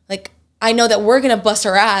 Like, I know that we're going to bust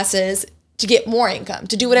our asses to get more income,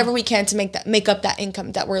 to do whatever we can to make up that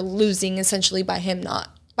income that we're losing essentially by him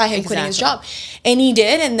quitting his job. And he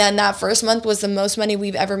did. And then that first month was the most money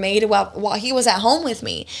we've ever made while he was at home with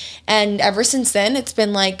me. And ever since then, it's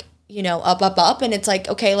been like, you know, up. And it's like,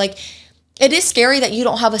 okay, like, it is scary that you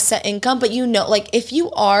don't have a set income, but you know, like, if you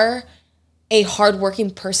are a hardworking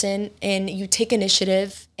person and you take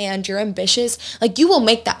initiative and you're ambitious, like, you will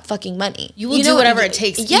make that fucking money. You will do whatever it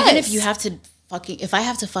takes. Yes. Even if you have to if I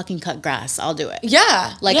have to fucking cut grass, I'll do it.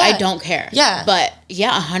 Yeah. Like, I don't care. Yeah. But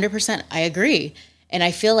yeah, 100%, I agree. And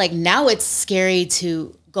I feel like now it's scary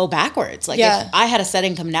to go backwards. Like, if I had a set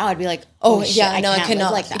income now, I'd be like, oh shit, I cannot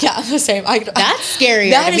live like that. Yeah, I'm the same. That's scary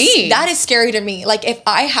to me. That is scary to me. Like, if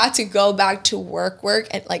I had to go back to work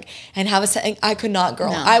and like, and have a set, I could not,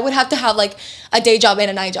 girl. No. I would have to have like a day job and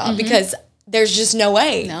a night job because there's just no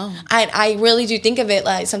way. No. And I really do think of it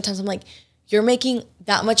like, sometimes I'm like, you're making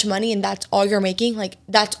that much money and that's all you're making. Like,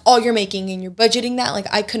 that's all you're making and you're budgeting that. Like,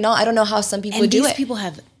 I don't know how some people would do it. These people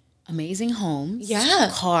have amazing homes,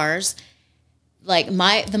 cars. Like,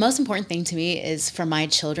 the most important thing to me is for my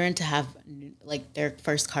children to have like their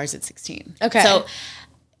first cars at 16. Okay. So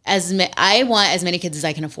I want as many kids as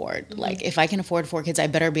I can afford. Like, if I can afford 4 kids, I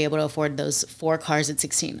better be able to afford those 4 cars at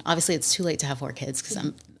 16. Obviously, it's too late to have 4 kids because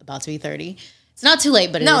I'm about to be 30. It's not too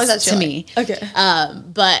late, but it is to me. Okay.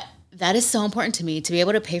 But that is so important to me, to be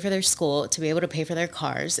able to pay for their school, to be able to pay for their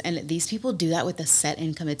cars. And these people do that with a set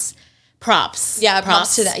income. It's props. Yeah,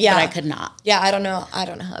 props to that. Yeah. But I could not. Yeah, I don't know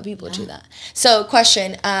how people do that. So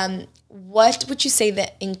question, what would you say the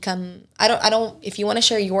income, I don't if you want to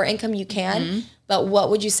share your income you can, but what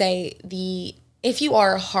would you say if you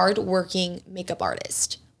are a hardworking makeup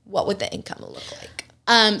artist, what would the income look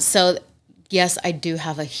like? So yes, I do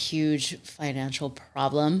have a huge financial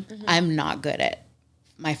problem. I'm not good at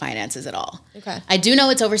my finances at all. Okay. I do know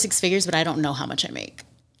it's over 6 figures, but I don't know how much I make.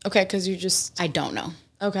 Okay, because I don't know.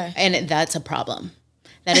 Okay. And that's a problem.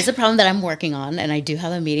 That is a problem that I'm working on, and I do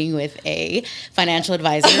have a meeting with a financial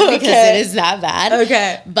advisor because it is that bad.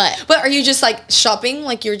 Okay. But are you just like shopping,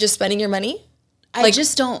 like you're just spending your money? I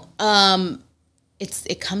just don't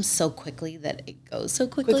it comes so quickly that it goes so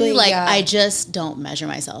quickly. Like I just don't measure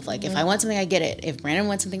myself. Like if I want something, I get it. If Brandon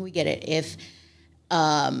wants something, we get it. If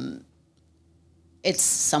it's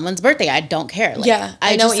someone's birthday, I don't care. Like,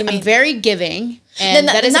 I know what you mean. I'm very giving, and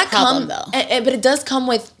that is a problem though. But it does come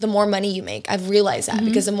with the more money you make. I've realized that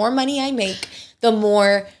because the more money I make, the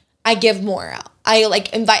more I give more out. I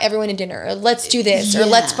like invite everyone to dinner, or let's do this, or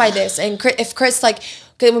let's buy this. And if Chris like,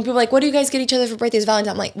 when people are like, what do you guys get each other for birthdays,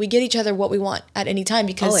 Valentine's? I'm like, we get each other what we want at any time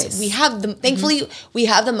because we have the, thankfully we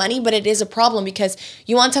have the money, but it is a problem because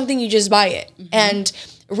you want something, you just buy it. And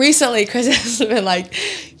recently Chris has been like,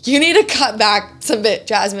 you need to cut back some bit,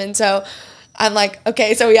 Jasmine. So I'm like,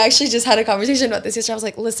 okay. So we actually just had a conversation about this yesterday. I was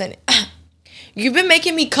like, listen, you've been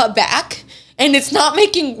making me cut back and it's not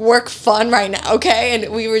making work fun right now, okay?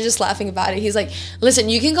 And we were just laughing about it. He's like, listen,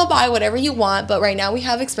 you can go buy whatever you want, but right now we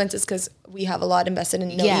have expenses because we have a lot invested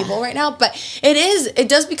in No Evil right now. But it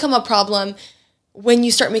does become a problem when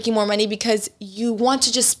you start making more money because you want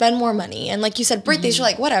to just spend more money. And like you said, birthdays, you're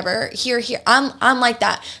like, whatever, here. I'm like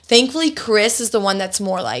that. Thankfully, Chris is the one that's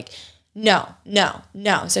more like, no.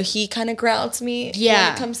 So he kind of grounds me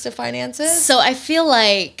when it comes to finances. So I feel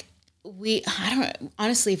like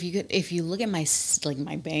honestly, if you look at my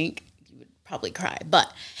bank, you would probably cry,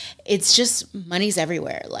 but it's just money's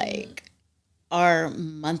everywhere. Like our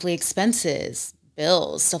monthly expenses,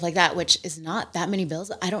 bills, stuff like that, which is not that many bills.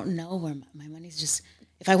 I don't know where my money's just,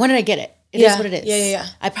 if I want it, I get it. It is what it is. Yeah.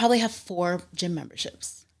 I probably have 4 gym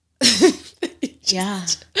memberships. Yeah.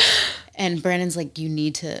 And Brandon's like, you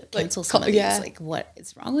need to cancel some of these. Like, what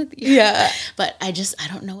is wrong with you? Yeah. But I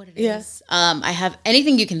don't know what it is. I have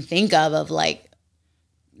anything you can think of like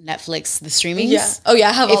Netflix, the streamings. Yeah. Oh yeah,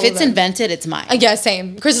 I have all of them. If it's invented, it's mine. Yeah,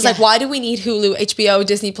 same. Chris is like, why do we need Hulu, HBO,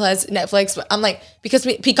 Disney Plus, Netflix? I'm like, because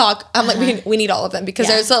Peacock. I'm like, we need all of them because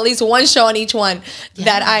there's at least one show on each one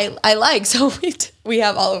that I like. So we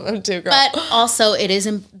have all of them too, girl. But also,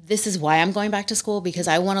 this is why I'm going back to school because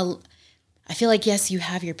I feel like, yes, you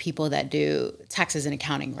have your people that do taxes and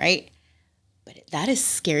accounting, right? But that is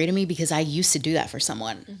scary to me because I used to do that for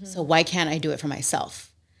someone. So why can't I do it for myself?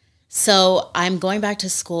 So I'm going back to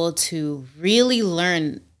school to really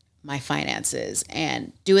learn my finances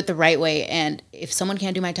and do it the right way. And if someone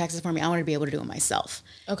can't do my taxes for me, I want to be able to do it myself.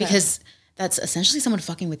 Okay. Because that's essentially someone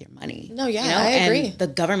fucking with your money. No, yeah, I agree. And the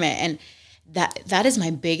government. And that is my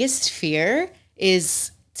biggest fear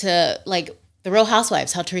is to like the Real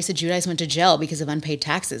Housewives, how Teresa Giudice went to jail because of unpaid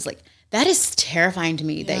taxes. Like that is terrifying to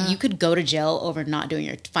me that you could go to jail over not doing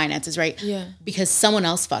your finances right. Yeah. Because someone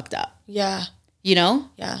else fucked up. Yeah. You know?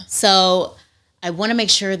 Yeah. So I want to make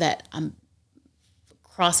sure that I'm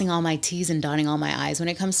crossing all my T's and dotting all my I's when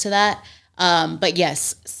it comes to that. But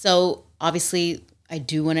yes, so obviously I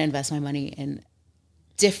do want to invest my money in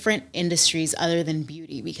different industries other than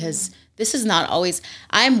beauty because this is not always,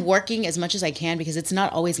 I'm working as much as I can because it's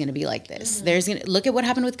not always going to be like this. Look at what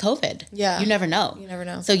happened with COVID. Yeah. You never know.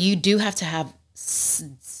 So you do have to have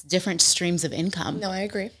different streams of income. No, I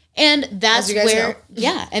agree. And that's where,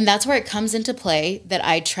 and that's where it comes into play that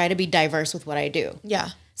I try to be diverse with what I do. Yeah.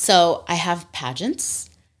 So I have pageants,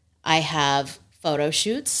 I have photo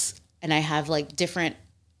shoots, and I have like different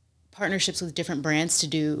partnerships with different brands to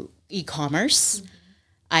do e-commerce.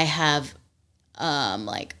 I have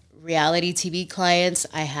like reality TV clients.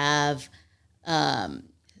 I have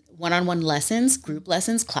one-on-one lessons, group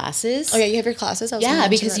lessons, classes. Oh yeah, you have your classes?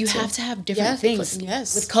 Because you have to have different things.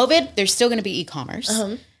 Yes. With COVID, there's still going to be e-commerce.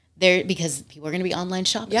 There because people are going to be online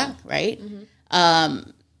shopping, right?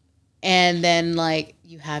 And then like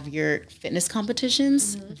you have your fitness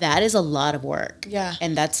competitions. That is a lot of work. Yeah.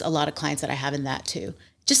 And that's a lot of clients that I have in that too.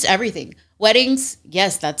 Just everything. Weddings,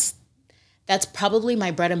 yes, that's probably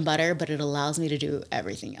my bread and butter, but it allows me to do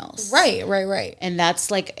everything else. Right. And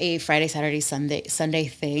that's like a Friday, Saturday, Sunday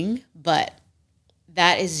thing, but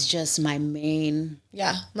that is just my main...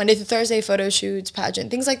 Yeah. Monday through Thursday, photo shoots,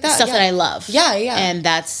 pageant, things like that. Stuff that I love. Yeah. And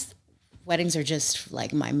weddings are just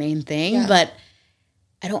like my main thing, but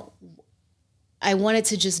I want it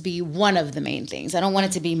to just be one of the main things. I don't want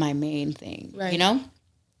it to be my main thing, Right. you know?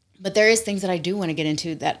 But there is things that I do want to get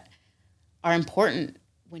into that are important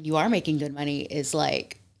when you are making good money is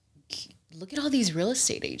like, look at all these real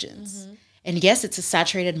estate agents. And yes, it's a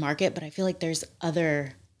saturated market, but I feel like there's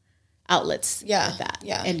other outlets with that.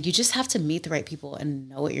 Yeah. And you just have to meet the right people and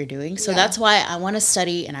know what you're doing. So that's why I want to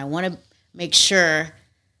study and I want to make sure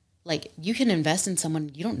like you can invest in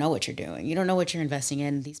someone, you don't know what you're doing. You don't know what you're investing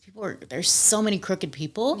in. These people there's so many crooked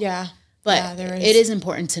people. Yeah. But it is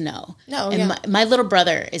important to know. No, and my little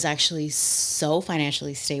brother is actually so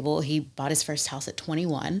financially stable. He bought his first house at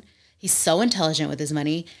 21. He's so intelligent with his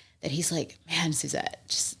money that he's like, man, Suzette,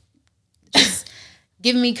 just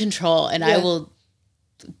give me control and I will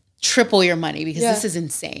triple your money because this is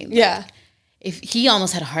insane. Yeah. If he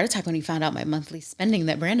almost had a heart attack when he found out my monthly spending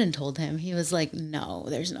that Brandon told him, he was like, no,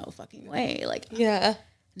 there's no fucking way. Like,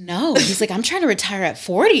 no, he's like, I'm trying to retire at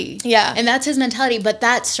 40. Yeah. And that's his mentality. But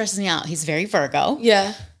that stresses me out. He's very Virgo.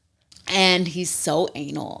 Yeah. And he's so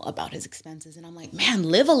anal about his expenses. And I'm like, man,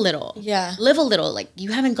 live a little. Yeah. Live a little. Like,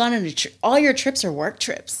 you haven't gone on all your trips are work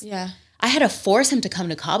trips. Yeah. I had to force him to come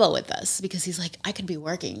to Cabo with us because he's like, I could be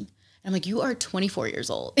working. And I'm like, you are 24 years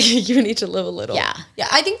old. You need to live a little. Yeah. Yeah.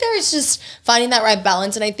 I think there is just finding that right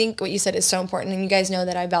balance. And I think what you said is so important. And you guys know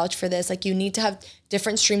that I vouch for this. Like, you need to have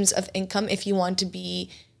different streams of income if you want to be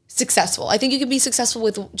successful. I think you can be successful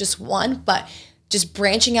with just one, but just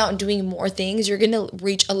branching out and doing more things, you're going to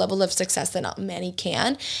reach a level of success that not many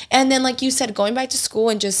can. And then, like you said, going back to school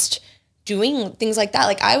and just doing things like that.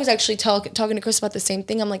 Like, I was actually talking to Chris about the same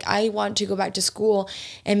thing. I'm like, I want to go back to school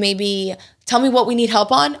and maybe tell me what we need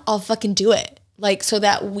help on. I'll fucking do it. Like, so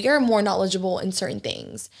that we're more knowledgeable in certain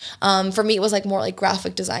things. For me, it was like more like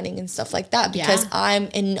graphic designing and stuff like that because I'm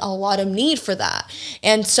in a lot of need for that.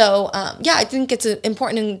 And so, I think it's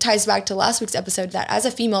important and ties back to last week's episode that as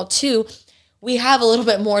a female too, we have a little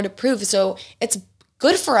bit more to prove. So it's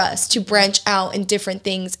good for us to branch out in different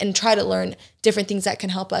things and try to learn different things that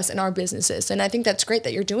can help us in our businesses. And I think that's great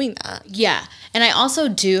that you're doing that. Yeah. And I also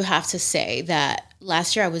do have to say that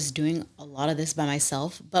last year I was doing a lot of this by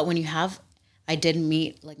myself. But when I did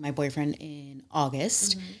meet like my boyfriend in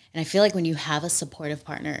August. And I feel like when you have a supportive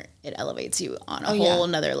partner, it elevates you on a whole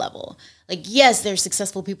nother level. Like, yes, there's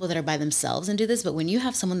successful people that are by themselves and do this. But when you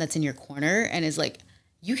have someone that's in your corner and is like,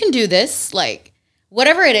 you can do this, like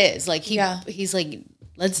whatever it is, like he's like,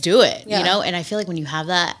 let's do it, you know? And I feel like when you have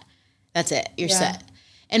that, that's it. You're set.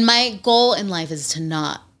 And my goal in life is to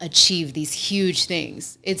not achieve these huge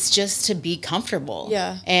things. It's just to be comfortable.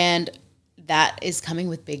 Yeah. And that is coming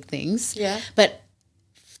with big things. Yeah. But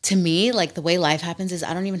to me, like the way life happens is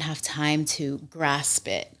I don't even have time to grasp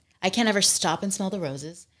it. I can't ever stop and smell the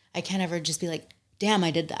roses. I can't ever just be like, damn,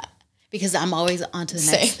 I did that. Because I'm always on to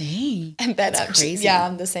the next thing. And that's crazy. Yeah,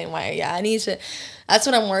 I'm the same way. Yeah, I need to, that's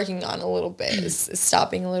what I'm working on a little bit, is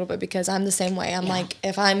stopping a little bit because I'm the same way. I'm like,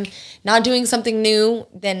 if I'm not doing something new,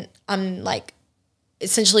 then I'm like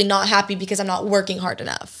essentially not happy because I'm not working hard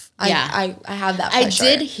enough. I have that pressure.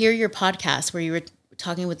 I did hear your podcast where you were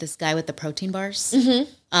talking with this guy with the protein bars.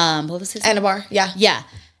 Mm-hmm. What was his name? Anabar, yeah. Yeah,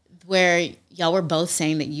 where y'all were both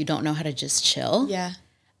saying that you don't know how to just chill. Yeah.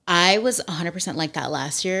 I was 100% like that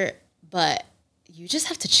last year. But you just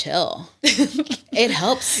have to chill. It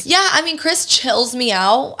helps. Yeah, I mean, Chris chills me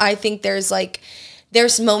out. I think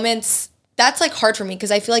there's moments that's like hard for me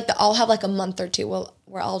because I feel like I'll have like a month or two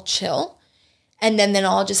where I'll chill. And then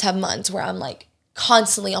I'll just have months where I'm like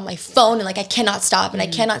constantly on my phone and like I cannot stop and I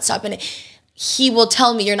cannot stop. And he will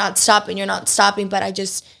tell me, you're not stopping. But I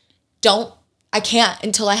just I can't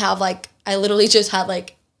until I literally just had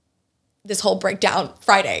like this whole breakdown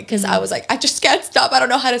Friday because I was like, I just can't stop. I don't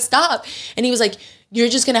know how to stop. And he was like, you're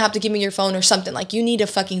just going to have to give me your phone or something. Like, you need to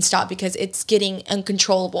fucking stop because it's getting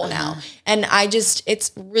uncontrollable now. And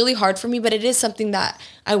it's really hard for me, but it is something that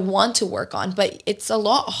I want to work on. But it's a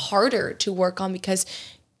lot harder to work on because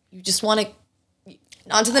you just want to,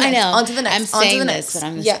 on to the next, on to the next, I'm on to saying the this,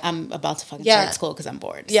 next. but I'm about to fucking start school because I'm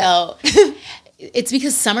bored. Yeah. So it's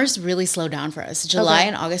because summer's really slowed down for us. July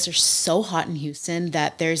and August are so hot in Houston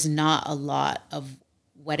that there's not a lot of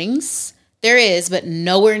weddings. There is, but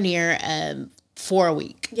nowhere near for a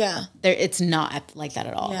week. Yeah. It's not like that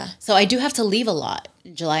at all. Yeah. So I do have to leave a lot.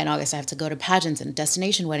 In July and August, I have to go to pageants and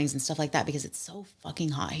destination weddings and stuff like that because it's so fucking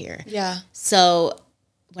hot here. Yeah. So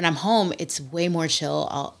when I'm home, it's way more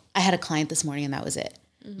chill. I had a client this morning and that was it.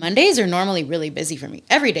 Mondays are normally really busy for me.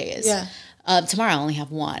 Every day is. Yeah. Tomorrow I only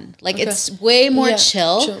have one. Like it's way more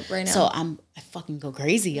chill right now. So I fucking go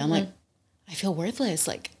crazy. I'm like, I feel worthless.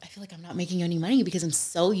 Like I feel like I'm not making any money because I'm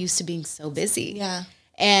so used to being so busy. Yeah.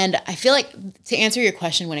 And I feel like, to answer your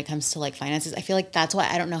question when it comes to like finances, I feel like that's why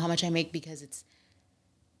I don't know how much I make, because it's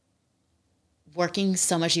working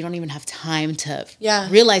so much you don't even have time to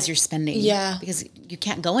realize you're spending. Yeah. Because you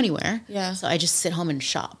can't go anywhere. Yeah. So I just sit home and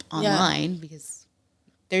shop online because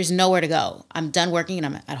there's nowhere to go. I'm done working and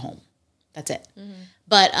I'm at home. That's it. Mm-hmm.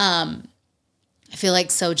 But I feel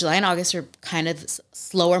like, so July and August are kind of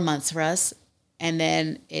slower months for us. And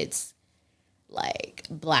then it's like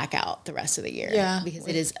blackout the rest of the year. Yeah. Because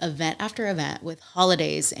it is event after event with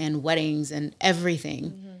holidays and weddings and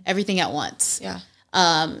everything at once. Yeah.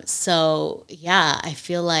 So yeah, I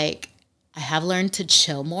feel like I have learned to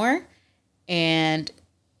chill more, and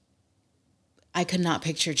I could not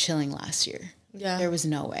picture chilling last year. Yeah. There was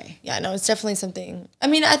no way. Yeah, no, it's definitely something. I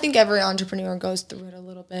mean, I think every entrepreneur goes through it a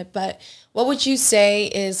little bit, but what would you say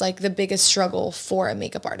is like the biggest struggle for a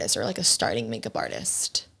makeup artist or like a starting makeup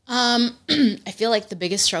artist? I feel like the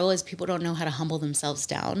biggest struggle is people don't know how to humble themselves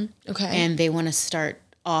down. Okay. And they want to start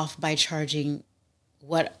off by charging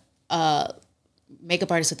what a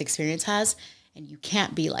makeup artist with experience has, and you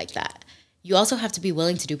can't be like that. You also have to be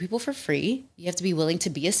willing to do people for free. You have to be willing to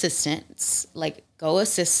be assistants, like go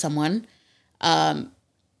assist someone,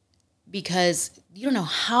 because you don't know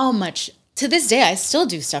how much. To this day, I still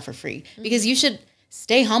do stuff for free because you should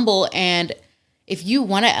stay humble. And if you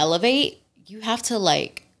want to elevate, you have to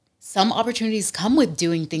like, some opportunities come with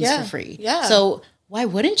doing things for free. Yeah. So why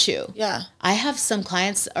wouldn't you? Yeah. I have some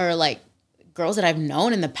clients or like girls that I've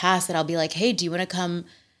known in the past that I'll be like, hey, do you want to come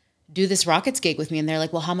do this Rockets gig with me? And they're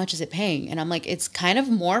like, well, how much is it paying? And I'm like, it's kind of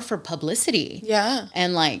more for publicity. Yeah.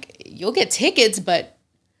 And like, you'll get tickets, but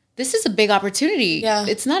this is a big opportunity. Yeah.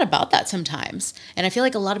 It's not about that sometimes. And I feel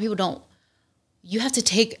like a lot of people don't. You have to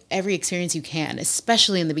take every experience you can,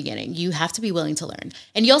 especially in the beginning. You have to be willing to learn.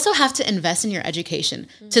 And you also have to invest in your education.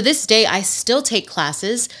 Mm-hmm. To this day, I still take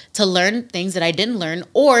classes to learn things that I didn't learn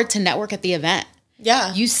or to network at the event.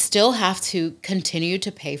 Yeah. You still have to continue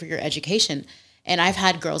to pay for your education. And I've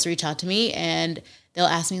had girls reach out to me and they'll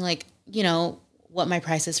ask me like, you know, what my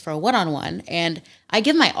price is for a one-on-one. And I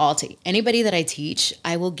give my all to anybody that I teach.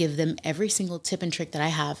 I will give them every single tip and trick that I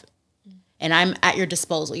have. And I'm at your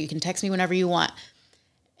disposal. You can text me whenever you want.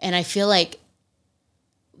 And I feel like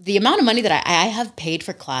the amount of money that I have paid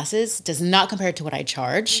for classes does not compare to what I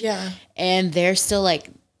charge. Yeah. And they're still like,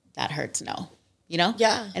 that hurts, no. You know?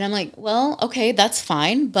 Yeah. And I'm like, well, okay, that's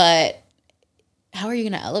fine. But how are you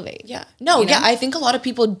going to elevate? Yeah. No, you know? yeah. I think a lot of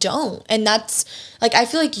people don't. And that's like, I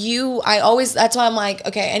feel like that's why I'm like,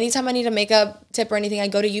 okay, anytime I need a makeup tip or anything, I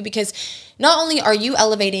go to you, because not only are you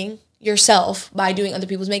elevating yourself by doing other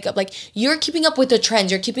people's makeup, like you're keeping up with the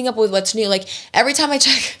trends, you're keeping up with what's new. Like every time I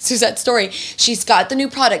check Suzette's story, she's got the new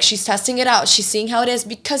product, she's testing it out, she's seeing how it is,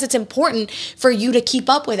 because it's important for you to keep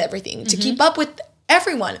up with everything, to keep up with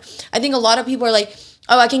everyone. I think a lot of people are like,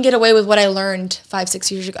 oh, I can get away with what I learned 5-6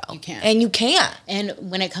 years ago. You can't. And you can't. And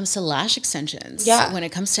when it comes to lash extensions, Yeah. when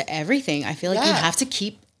it comes to everything, I feel like you have to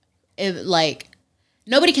keep it, like,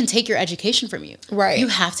 nobody can take your education from you. Right. You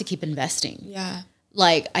have to keep investing. Yeah.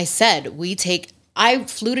 Like I said, I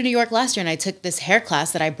flew to New York last year and I took this hair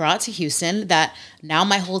class that I brought to Houston that now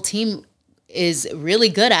my whole team is really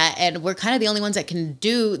good at. And we're kind of the only ones that can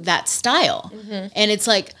do that style. Mm-hmm. And it's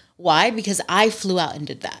like, why? Because I flew out and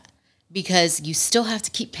did that. Because you still have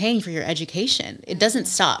to keep paying for your education. It doesn't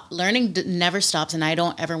stop. Learning never stops, and I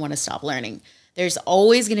don't ever want to stop learning. There's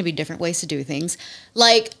always going to be different ways to do things.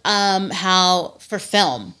 Like how for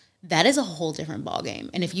film, that is a whole different ballgame.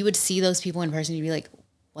 And if you would see those people in person, you'd be like,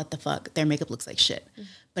 what the fuck? Their makeup looks like shit. Mm-hmm.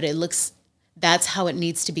 But that's how it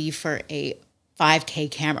needs to be for a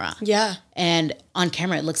 5K camera. Yeah. And on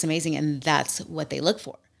camera, it looks amazing. And that's what they look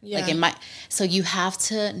for. Yeah. Like so you have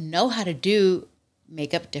to know how to do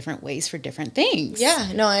makeup different ways for different things.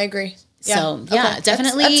 Yeah. No, I agree. Yeah. So yeah, okay.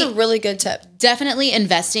 definitely. That's a really good tip. Definitely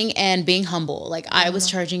investing and being humble. Like I was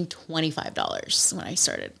charging $25 when I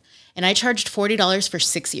started. And I charged $40 for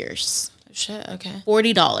 6 years. Oh, shit, okay.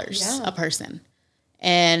 $40 a person.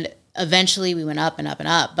 And eventually we went up and up and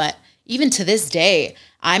up. But even to this day,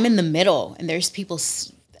 I'm in the middle and there's people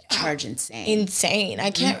that charge insane. Insane. I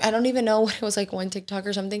don't even know what it was, like one TikTok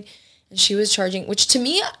or something. And she was charging, which to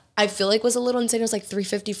me, I feel like was a little insane. It was like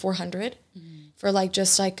 $350, $400 for like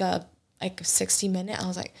just like a 60-minute. I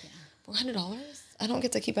was like, $400? I don't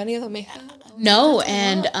get to keep any of the makeup. No.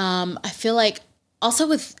 And I feel like also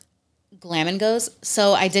with Glam & Goes.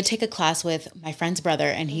 So I did take a class with my friend's brother,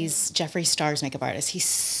 and he's Jeffree Star's makeup artist. He's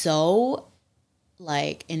so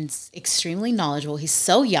like extremely knowledgeable. He's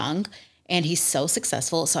so young and he's so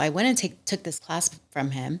successful. So I went and took this class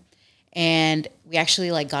from him, and we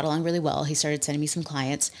actually like got along really well. He started sending me some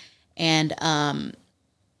clients, and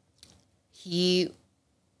he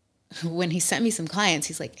when he sent me some clients,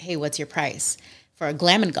 he's like, hey, what's your price for a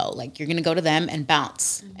Glam and Go? Like, you're going to go to them and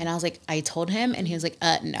bounce. And I was like, I told him, and he was like,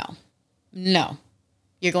 no,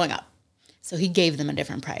 you're going up. So he gave them a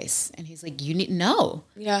different price. And he's like, you need to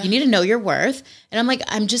know your worth. And I'm like,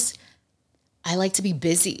 I like to be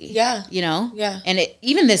busy. Yeah. You know? Yeah. And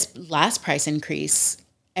even this last price increase,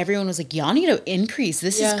 everyone was like, y'all need to increase.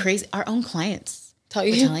 This is crazy. Our own clients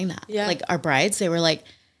were telling that. Yeah. Like our brides, they were like,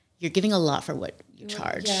 you're giving a lot for what you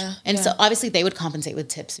charge. Yeah. And so obviously they would compensate with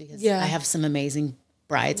tips because I have some amazing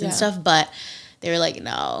brides and stuff, but they were like,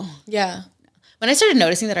 no. Yeah. When I started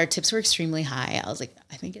noticing that our tips were extremely high, I was like,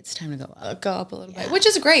 I think it's time to go up. Go up a little bit, which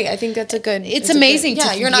is great. I think that's a good. It's amazing.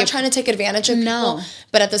 You're not trying to take advantage of people,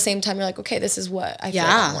 but at the same time, you're like, okay, this is what I feel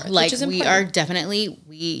like I'm worth, like which is we are definitely,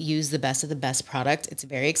 we use the best of the best product. It's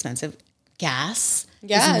very expensive. Gas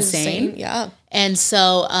is insane. Yeah. And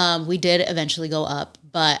so we did eventually go up,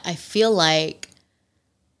 but I feel like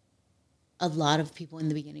a lot of people in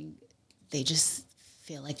the beginning, they just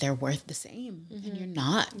feel like they're worth the same, and you're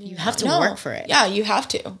not. You have to work for it. Yeah, you have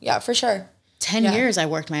to. Yeah, for sure. 10 years I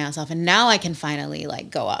worked my ass off, and now I can finally like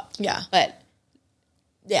go up. Yeah. But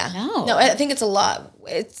no, I think it's a lot.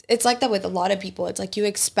 It's like that with a lot of people. It's like you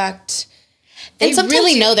expect. They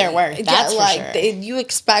really know their worth. That's for sure. You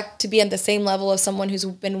expect to be at the same level as someone who's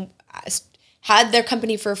had their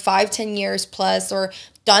company for 5-10 years plus, or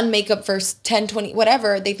done makeup for 10-20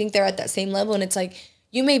 whatever. They think they're at that same level, and it's like,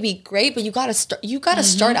 you may be great, but you gotta start. You gotta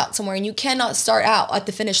start out somewhere, and you cannot start out at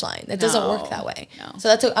the finish line. It doesn't work that way. No.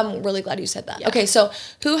 So I'm really glad you said that. Yeah. Okay, so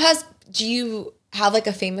do you have like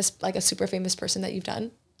a super famous person that you've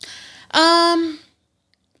done? I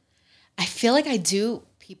feel like I do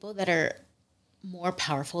people that are more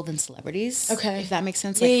powerful than celebrities. Okay, if that makes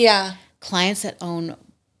sense. Like, clients that own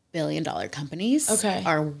billion-dollar companies.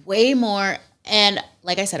 Are way more. And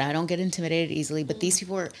like I said, I don't get intimidated easily, but these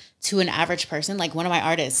people are, to an average person, like one of my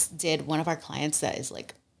artists did one of our clients that is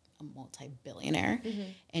like a multi-billionaire.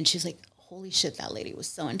 And she's like, holy shit, that lady was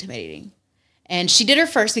so intimidating. And she did her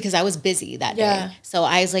first because I was busy that day. So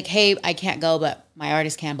I was like, hey, I can't go, but my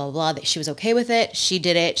artist can, blah, blah, blah. She was okay with it. She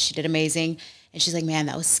did it. She did amazing. And she's like, man,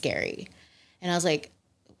 that was scary. And I was like,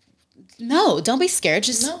 no, don't be scared.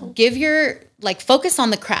 Just give focus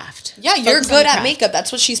on the craft. Yeah, you're good at makeup.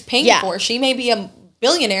 That's what she's paying for. She may be a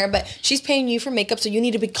billionaire, but she's paying you for makeup, so you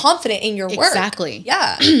need to be confident in your work. Exactly.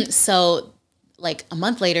 Yeah. So, like a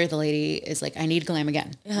month later, the lady is like, I need glam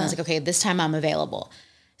again. And I was like, okay, this time I'm available.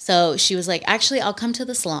 So she was like, actually, I'll come to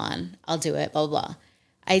the salon. I'll do it, blah, blah,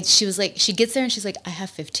 blah. She was like, she gets there and she's like, I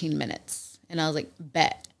have 15 minutes. And I was like,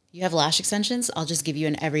 bet. You have lash extensions? I'll just give you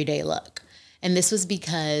an everyday look. And this was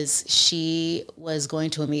because she was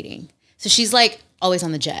going to a meeting. So she's like always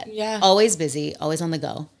on the jet. Yeah. Always busy, always on the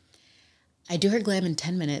go. I do her glam in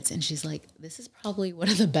 10 minutes and she's like, this is probably one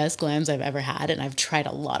of the best glams I've ever had. And I've tried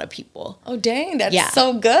a lot of people. Oh, dang. That's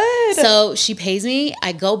so good. So she pays me.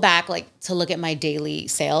 I go back to look at my daily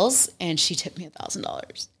sales and she tipped me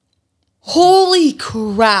 $1,000. Holy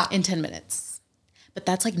crap. In 10 minutes. But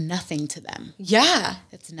that's like nothing to them. Yeah.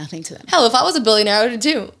 It's nothing to them. Hell, if I was a billionaire, I would have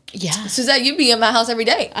too. Yeah. Suzette, you'd be in my house every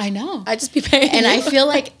day. I know. I'd just be paying And I feel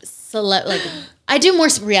like I do more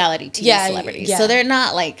reality TV celebrities. Yeah. So they're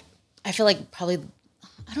not like, I feel like probably,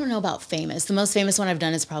 I don't know about famous. The most famous one I've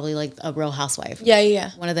done is probably like a Real Housewife.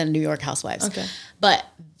 Yeah. One of the New York housewives. Okay. But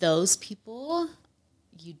those people,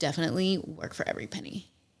 you definitely work for every penny.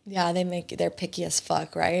 Yeah, they're picky as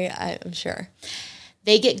fuck, right? I'm sure.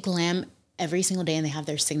 They get glam every single day and they have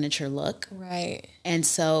their signature look. Right. And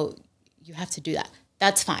so you have to do that.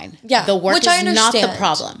 That's fine. Yeah. The work is not the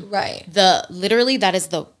problem. Right. Literally that is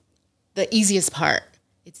the easiest part.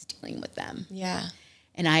 It's dealing with them. Yeah.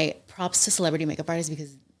 And props to celebrity makeup artists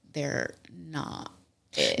because they're not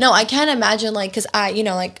it. No, I can't imagine because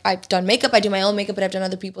I've done makeup, I do my own makeup, but I've done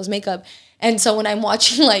other people's makeup. And so when I'm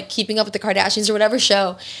watching like Keeping Up with the Kardashians or whatever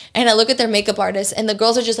show, and I look at their makeup artists and the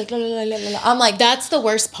girls are just like, la, la, la, la, la. I'm like, that's the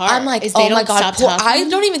worst part. I'm like, oh my God. I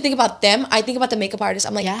don't even think about them. I think about the makeup artist.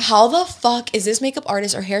 I'm like, how the fuck is this makeup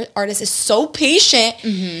artist or hair artist is so patient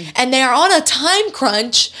and they are on a time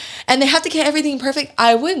crunch and they have to get everything perfect.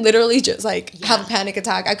 I would literally just have a panic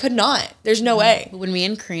attack. I could not. There's no way. When me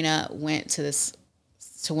and Karina went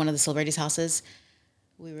to one of the celebrities' houses,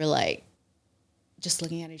 we were like, just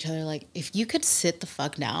looking at each other like, if you could sit the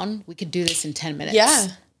fuck down, we could do this in 10 minutes. Yeah.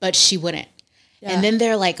 But she wouldn't. Yeah. And then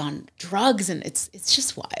they're like on drugs and it's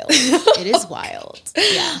just wild. It is wild.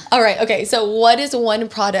 Yeah. All right. Okay. So what is one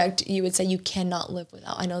product you would say you cannot live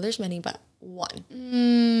without? I know there's many, but one.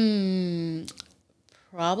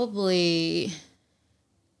 Probably.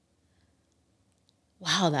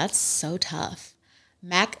 Wow, that's so tough.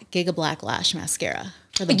 MAC Giga Black Lash Mascara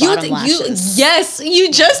for the bottom lashes. Yes,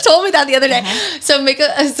 you just told me that the other day. So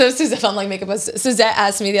Suzette, I'm like makeup. Suzette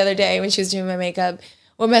asked me the other day when she was doing my makeup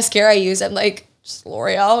what mascara I use. I'm like, just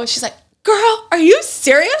L'Oreal. She's like, girl, are you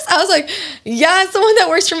serious? I was like, yeah, it's the one that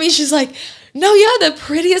works for me. She's like, no, yeah, the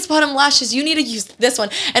prettiest bottom lashes. You need to use this one.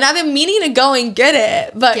 And I've been meaning to go and get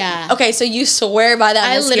it. But okay, so you swear by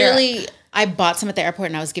that mascara. I bought some at the airport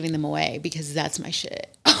and I was giving them away because that's my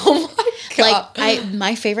shit. Oh my God. Like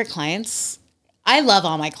my favorite clients, I love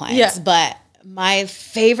all my clients, but my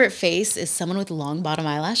favorite face is someone with long bottom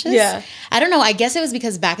eyelashes. Yeah. I don't know. I guess it was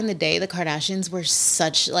because back in the day, the Kardashians were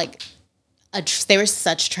such like, they were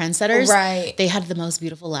such trendsetters. Right. They had the most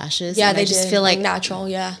beautiful lashes. Yeah, and they I just did. feel like natural,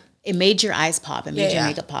 yeah. It made your eyes pop. It made your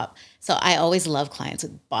makeup pop. So I always love clients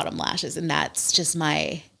with bottom lashes. And that's just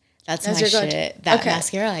my... That's my shit. That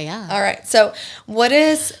mascara, yeah. All right. So what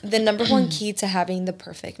is the number one key to having the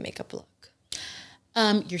perfect makeup look?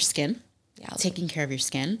 Your skin. Yeah. Taking care of your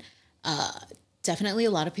skin. Definitely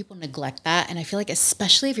a lot of people neglect that. And I feel like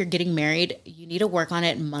especially if you're getting married, you need to work on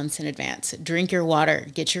it months in advance. Drink your water.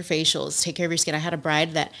 Get your facials. Take care of your skin. I had a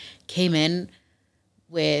bride that came in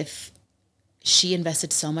with... She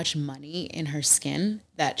invested so much money in her skin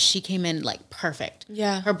that she came in like perfect.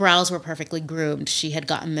 Yeah. Her brows were perfectly groomed. She had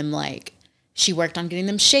gotten them she worked on getting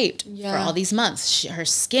them shaped for all these months. Her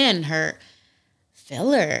skin, her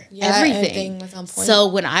filler, everything was on point. So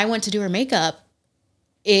when I went to do her makeup,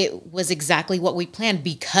 it was exactly what we planned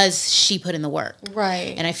because she put in the work.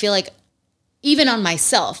 Right. And I feel like even on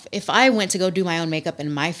myself, if I went to go do my own makeup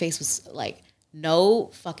and my face was like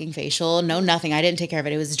no fucking facial, no nothing, I didn't take care of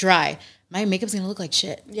it, it was dry, my makeup's gonna look like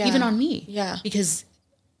shit. Yeah. Even on me. Yeah. Because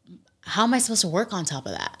how am I supposed to work on top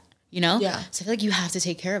of that? You know? Yeah. So I feel like you have to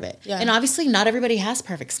take care of it. Yeah. And obviously not everybody has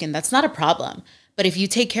perfect skin. That's not a problem. But if you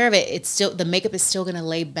take care of it, it's still the makeup is still gonna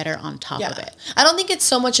lay better on top of it. I don't think it's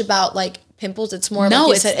so much about like pimples. It's more like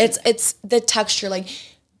you said, it's the texture, like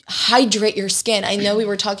hydrate your skin. I know we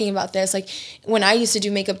were talking about this. Like when I used to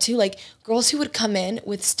do makeup too, like girls who would come in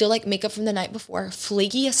with still like makeup from the night before,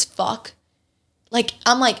 flaky as fuck. Like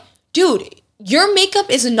I'm like, dude, your makeup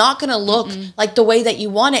is not going to look like the way that you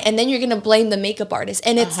want it. And then you're going to blame the makeup artist.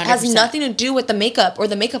 And it has nothing to do with the makeup or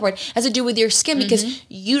the makeup artist. It has to do with your skin because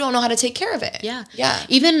you don't know how to take care of it. Yeah. Yeah.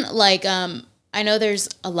 Even like, I know there's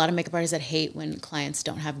a lot of makeup artists that hate when clients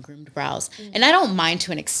don't have groomed brows. And I don't mind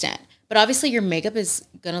to an extent. But obviously your makeup is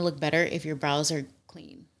going to look better if your brows are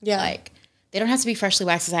clean. Yeah. Like, they don't have to be freshly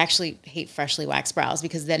waxed. I actually hate freshly waxed brows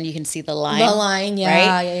because then you can see the line. The line,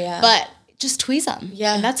 yeah, right? Yeah. But just tweeze them.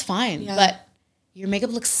 Yeah. And that's fine. Yeah. But your makeup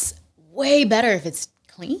looks way better if it's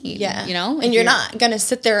clean. Yeah. You know? And you're not going to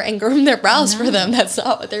sit there and groom their brows for them. That's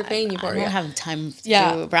not what they're paying you for. I don't have time to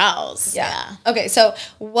do brows. Yeah. Okay, so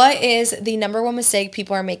what is the number one mistake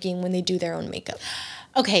people are making when they do their own makeup?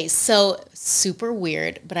 Okay, so super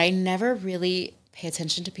weird, but I never really pay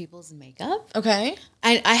attention to people's makeup. Okay.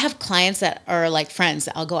 I have clients that are like friends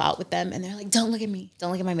that I'll go out with them and they're like, don't look at me.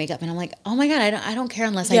 Don't look at my makeup. And I'm like, oh my God, I don't care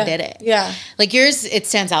unless I did it. Yeah. Like yours, it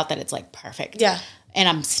stands out that it's like perfect. Yeah. And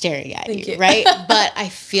I'm staring at you, right? But I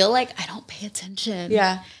feel like I don't pay attention.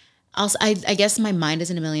 Yeah. Also, I guess my mind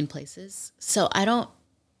is in a million places. So I don't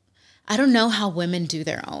know how women do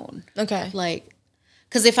their own. Okay. Like,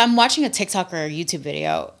 because if I'm watching a TikTok or a YouTube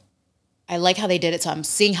video, I like how they did it, so I'm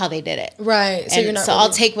seeing how they did it. Right. So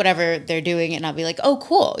I'll take whatever they're doing and I'll be like, oh,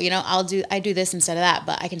 cool. You know, I do this instead of that,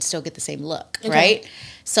 but I can still get the same look, right?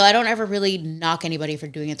 So I don't ever really knock anybody for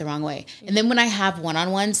doing it the wrong way. And then when I have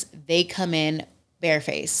one-on-ones, they come in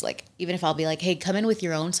barefaced. Like, even if I'll be like, hey, come in with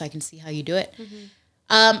your own so I can see how you do it.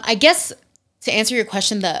 I guess to answer your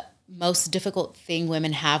question, the most difficult thing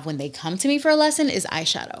women have when they come to me for a lesson is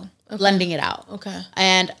eyeshadow. Blending it out. Okay.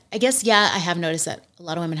 And I guess, I have noticed that a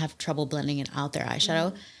lot of women have trouble blending it out their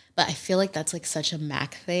eyeshadow. But I feel like that's like such a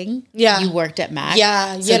MAC thing. Yeah. You worked at MAC.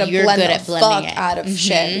 Yeah. You so had to you're blend good the at blending fuck it. out of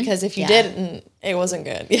shit. Because if you didn't, it wasn't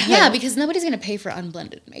good. Yeah, because nobody's going to pay for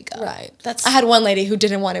unblended makeup. Right. I had one lady who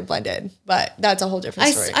didn't want it blended. But that's a whole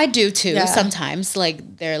different story. I do too sometimes.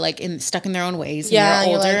 Like they're like stuck in their own ways. And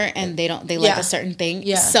they're older and they like a certain thing.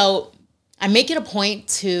 Yeah. So I make it a point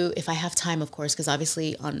to, if I have time, of course, because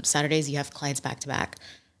obviously on Saturdays you have clients back to back.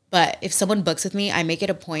 But if someone books with me, I make it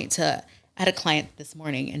a point to, I had a client this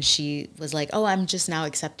morning and she was like, oh, I'm just now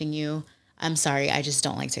accepting you. I'm sorry. I just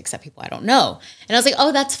don't like to accept people I don't know. And I was like,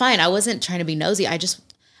 oh, that's fine. I wasn't trying to be nosy. I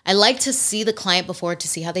like to see the client before to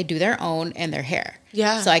see how they do their own and their hair.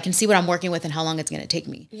 Yeah. So I can see what I'm working with and how long it's going to take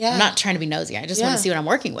me. Yeah. I'm not trying to be nosy. I just want to see what I'm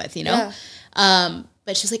working with, you know? Yeah.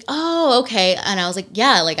 But she's like, oh, okay. And I was like,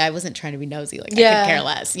 yeah, like I wasn't trying to be nosy. Like I could care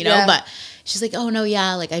less, you know? But she's like, oh no,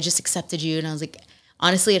 yeah, like I just accepted you. And I was like,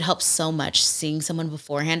 honestly, it helps so much seeing someone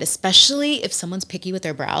beforehand, especially if someone's picky with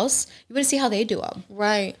their brows. You want to see how they do them.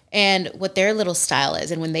 Right. And what their little style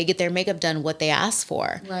is. And when they get their makeup done, what they ask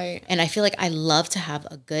for. Right. And I feel like I love to have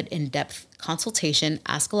a good in-depth consultation,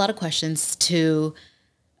 ask a lot of questions to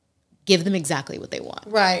give them exactly what they want.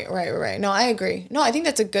 Right. No, I agree. No, I think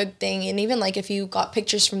that's a good thing. And even like if you got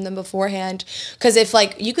pictures from them beforehand, because if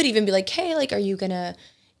like you could even be like, hey, like, are you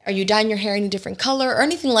dyeing your hair any different color or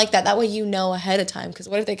anything like that? That way you know ahead of time. Because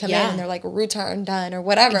what if they come in and they're like, roots aren't done or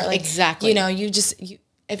whatever? Like, exactly. You know,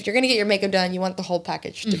 if you're going to get your makeup done, you want the whole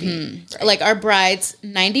package to be right. Like our brides,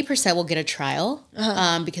 90% will get a trial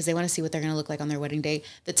because they want to see what they're going to look like on their wedding day.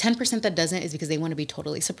 The 10% that doesn't is because they want to be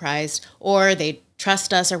totally surprised or they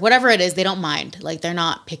trust us or whatever it is. They don't mind. Like they're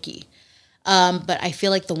not picky. But I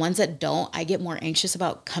feel like the ones that don't, I get more anxious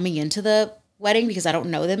about coming into the wedding because I don't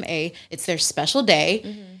know them. It's their special day.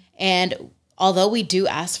 Mm-hmm. And although we do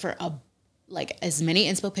ask for as many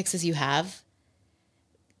inspo pics as you have,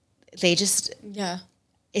 they just... Yeah.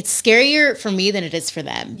 It's scarier for me than it is for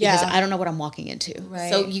them because I don't know what I'm walking into. Right.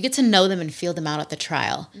 So you get to know them and feel them out at the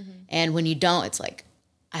trial. Mm-hmm. And when you don't, it's like,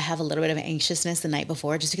 I have a little bit of anxiousness the night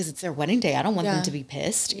before just because it's their wedding day. I don't want them to be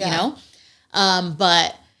pissed, you know?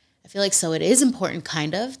 But I feel like so it is important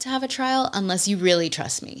kind of to have a trial unless you really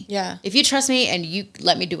trust me. Yeah. If you trust me and you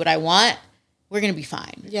let me do what I want, we're going to be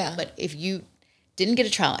fine. Yeah. But if you didn't get a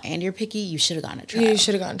trial and you're picky, you should have gotten a trial. You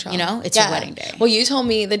should have gotten a trial. You know, it's your wedding day. Well, you told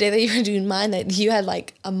me the day that you were doing mine that you had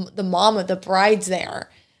like the mom of the brides there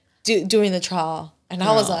doing the trial. And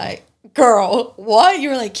I was like, girl, what? You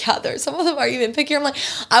were like, yeah, some of them are even pickier. I'm like,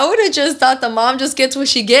 I would have just thought the mom just gets what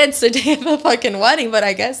she gets the day of a fucking wedding, but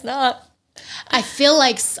I guess not. I feel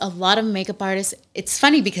like a lot of makeup artists, it's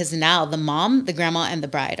funny because now the mom, the grandma, and the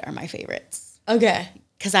bride are my favorites. Okay.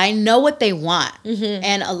 Because I know what they want. Mm-hmm.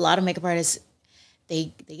 And a lot of makeup artists,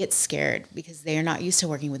 they get scared because they are not used to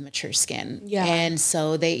working with mature skin. Yeah. And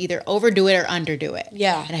so they either overdo it or underdo it.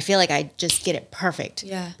 Yeah. And I feel like I just get it perfect.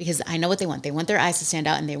 Yeah. Because I know what they want. They want their eyes to stand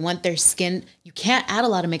out and they want their skin. You can't add a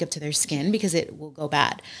lot of makeup to their skin because it will go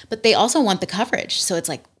bad. But they also want the coverage. So it's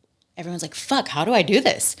like, everyone's like, fuck, how do I do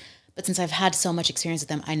this? But since I've had so much experience with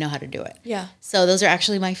them, I know how to do it. Yeah. So those are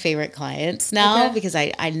actually my favorite clients now because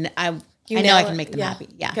I know I can make them happy.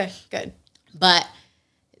 Yeah. Okay, good. But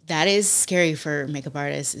that is scary for makeup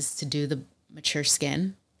artists is to do the mature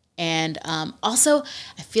skin. And also,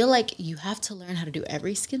 I feel like you have to learn how to do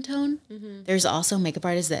every skin tone. Mm-hmm. There's also makeup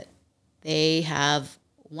artists that they have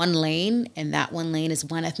one lane and that one lane is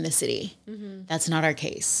one ethnicity. Mm-hmm. That's not our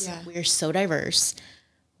case. Yeah. We are so diverse.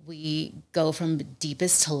 We go from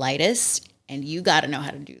deepest to lightest, and you got to know how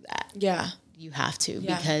to do that. Yeah. You have to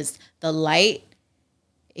because the light,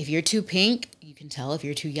 if you're too pink, you can tell. If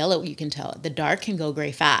you're too yellow, you can tell. The dark can go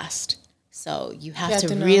gray fast. So you have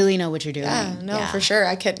to really know what you're doing. Yeah, for sure.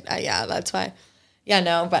 I could, that's why. Yeah,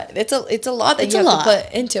 no, but it's a lot that you have to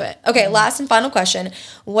put into it. Okay, last and final question.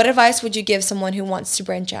 What advice would you give someone who wants to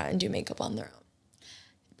branch out and do makeup on their own?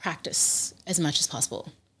 Practice as much as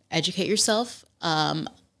possible. Educate yourself.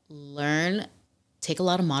 Learn. Take a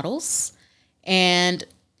lot of models. And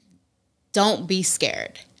don't be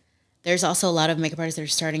scared. There's also a lot of makeup artists that are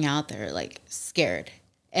starting out that are like scared.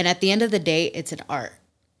 And at the end of the day, it's an art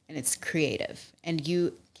and it's creative. And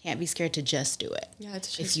you can't be scared to just do it. Yeah,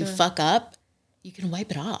 it's just if you fuck up, you can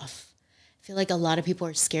wipe it off. I feel like a lot of people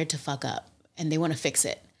are scared to fuck up and they want to fix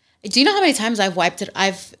it. Do you know how many times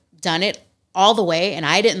I've done it all the way and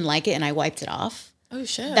I didn't like it and I wiped it off? Oh,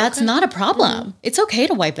 shit. That's not a problem. Mm-hmm. It's okay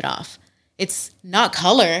to wipe it off. It's not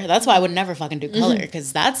color. That's why I would never fucking do color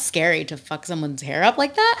because that's scary to fuck someone's hair up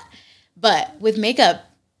like that. But with makeup,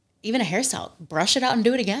 even a hairstyle, brush it out and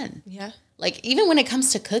do it again. Yeah. Like even when it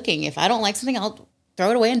comes to cooking, if I don't like something, I'll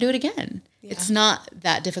throw it away and do it again. Yeah. It's not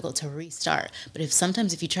that difficult to restart. But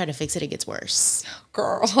sometimes if you try to fix it, it gets worse.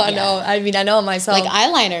 Girl, I know. I mean, I know myself. Like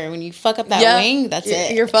eyeliner, when you fuck up that wing, that's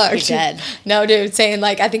it. You're fucked. You're dead. No, dude, saying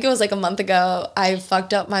like, I think it was like a month ago, I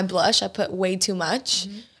fucked up my blush. I put way too much.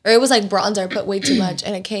 Mm-hmm. Or it was like bronzer, I put way too much.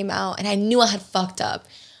 And it came out and I knew I had fucked up.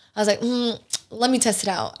 I was like, let me test it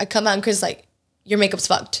out. I come out and Chris like, your makeup's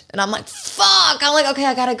fucked. And I'm like, fuck. I'm like, okay,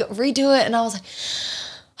 I gotta redo it. And I was like,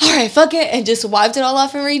 all right, fuck it. And just wiped it all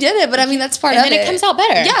off and redid it. But I mean, that's part of it. And then it comes out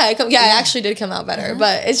better. Yeah, it actually did come out better.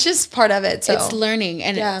 But it's just part of it. So it's learning.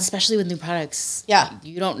 And especially with new products. Yeah.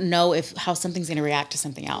 You don't know how something's going to react to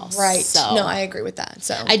something else. Right. So no, I agree with that.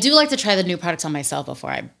 So I do like to try the new products on myself before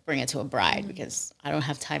I bring it to a bride because I don't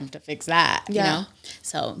have time to fix that, you know?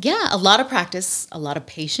 So yeah, a lot of practice, a lot of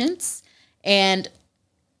patience, and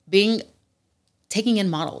taking in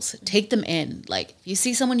models, take them in. Like if you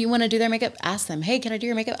see someone you want to do their makeup, ask them, hey, can I do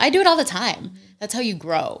your makeup? I do it all the time. Mm-hmm. That's how you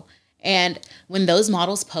grow. And when those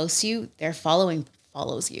models post you, their following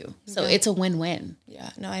follows you. So it's a win-win. Yeah,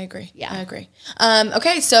 no, I agree. Yeah. I agree.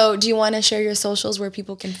 Okay, so do you want to share your socials where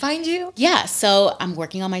people can find you? Yeah, so I'm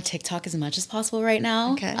working on my TikTok as much as possible right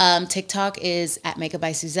now. Okay. TikTok is at Makeup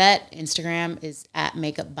by Suzette. Instagram is at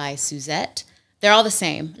Makeup by Suzette. They're all the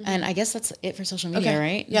same. And I guess that's it for social media,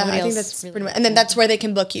 right? Yeah, Nobody I think else that's really- pretty much. And then that's where they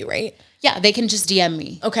can book you, right? Yeah, they can just DM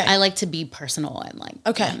me. Okay. I like to be personal and like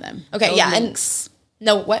DM them. Okay, No yeah. links.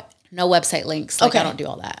 No, what? No website links. Like, Okay. I don't do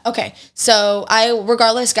all that. Okay, so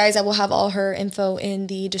regardless, guys, I will have all her info in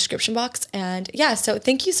the description box. And yeah, so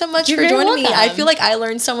thank you so much You're for very joining me. I welcome. feel like I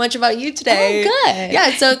learned so much about you today. Oh, good.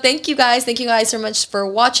 Yeah, so thank you guys. Thank you guys so much for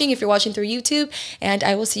watching if you're watching through YouTube. And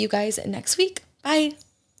I will see you guys next week. Bye.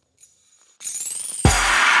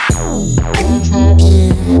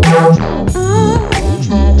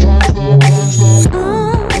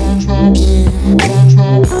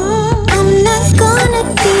 I'm not gonna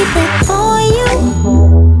keep it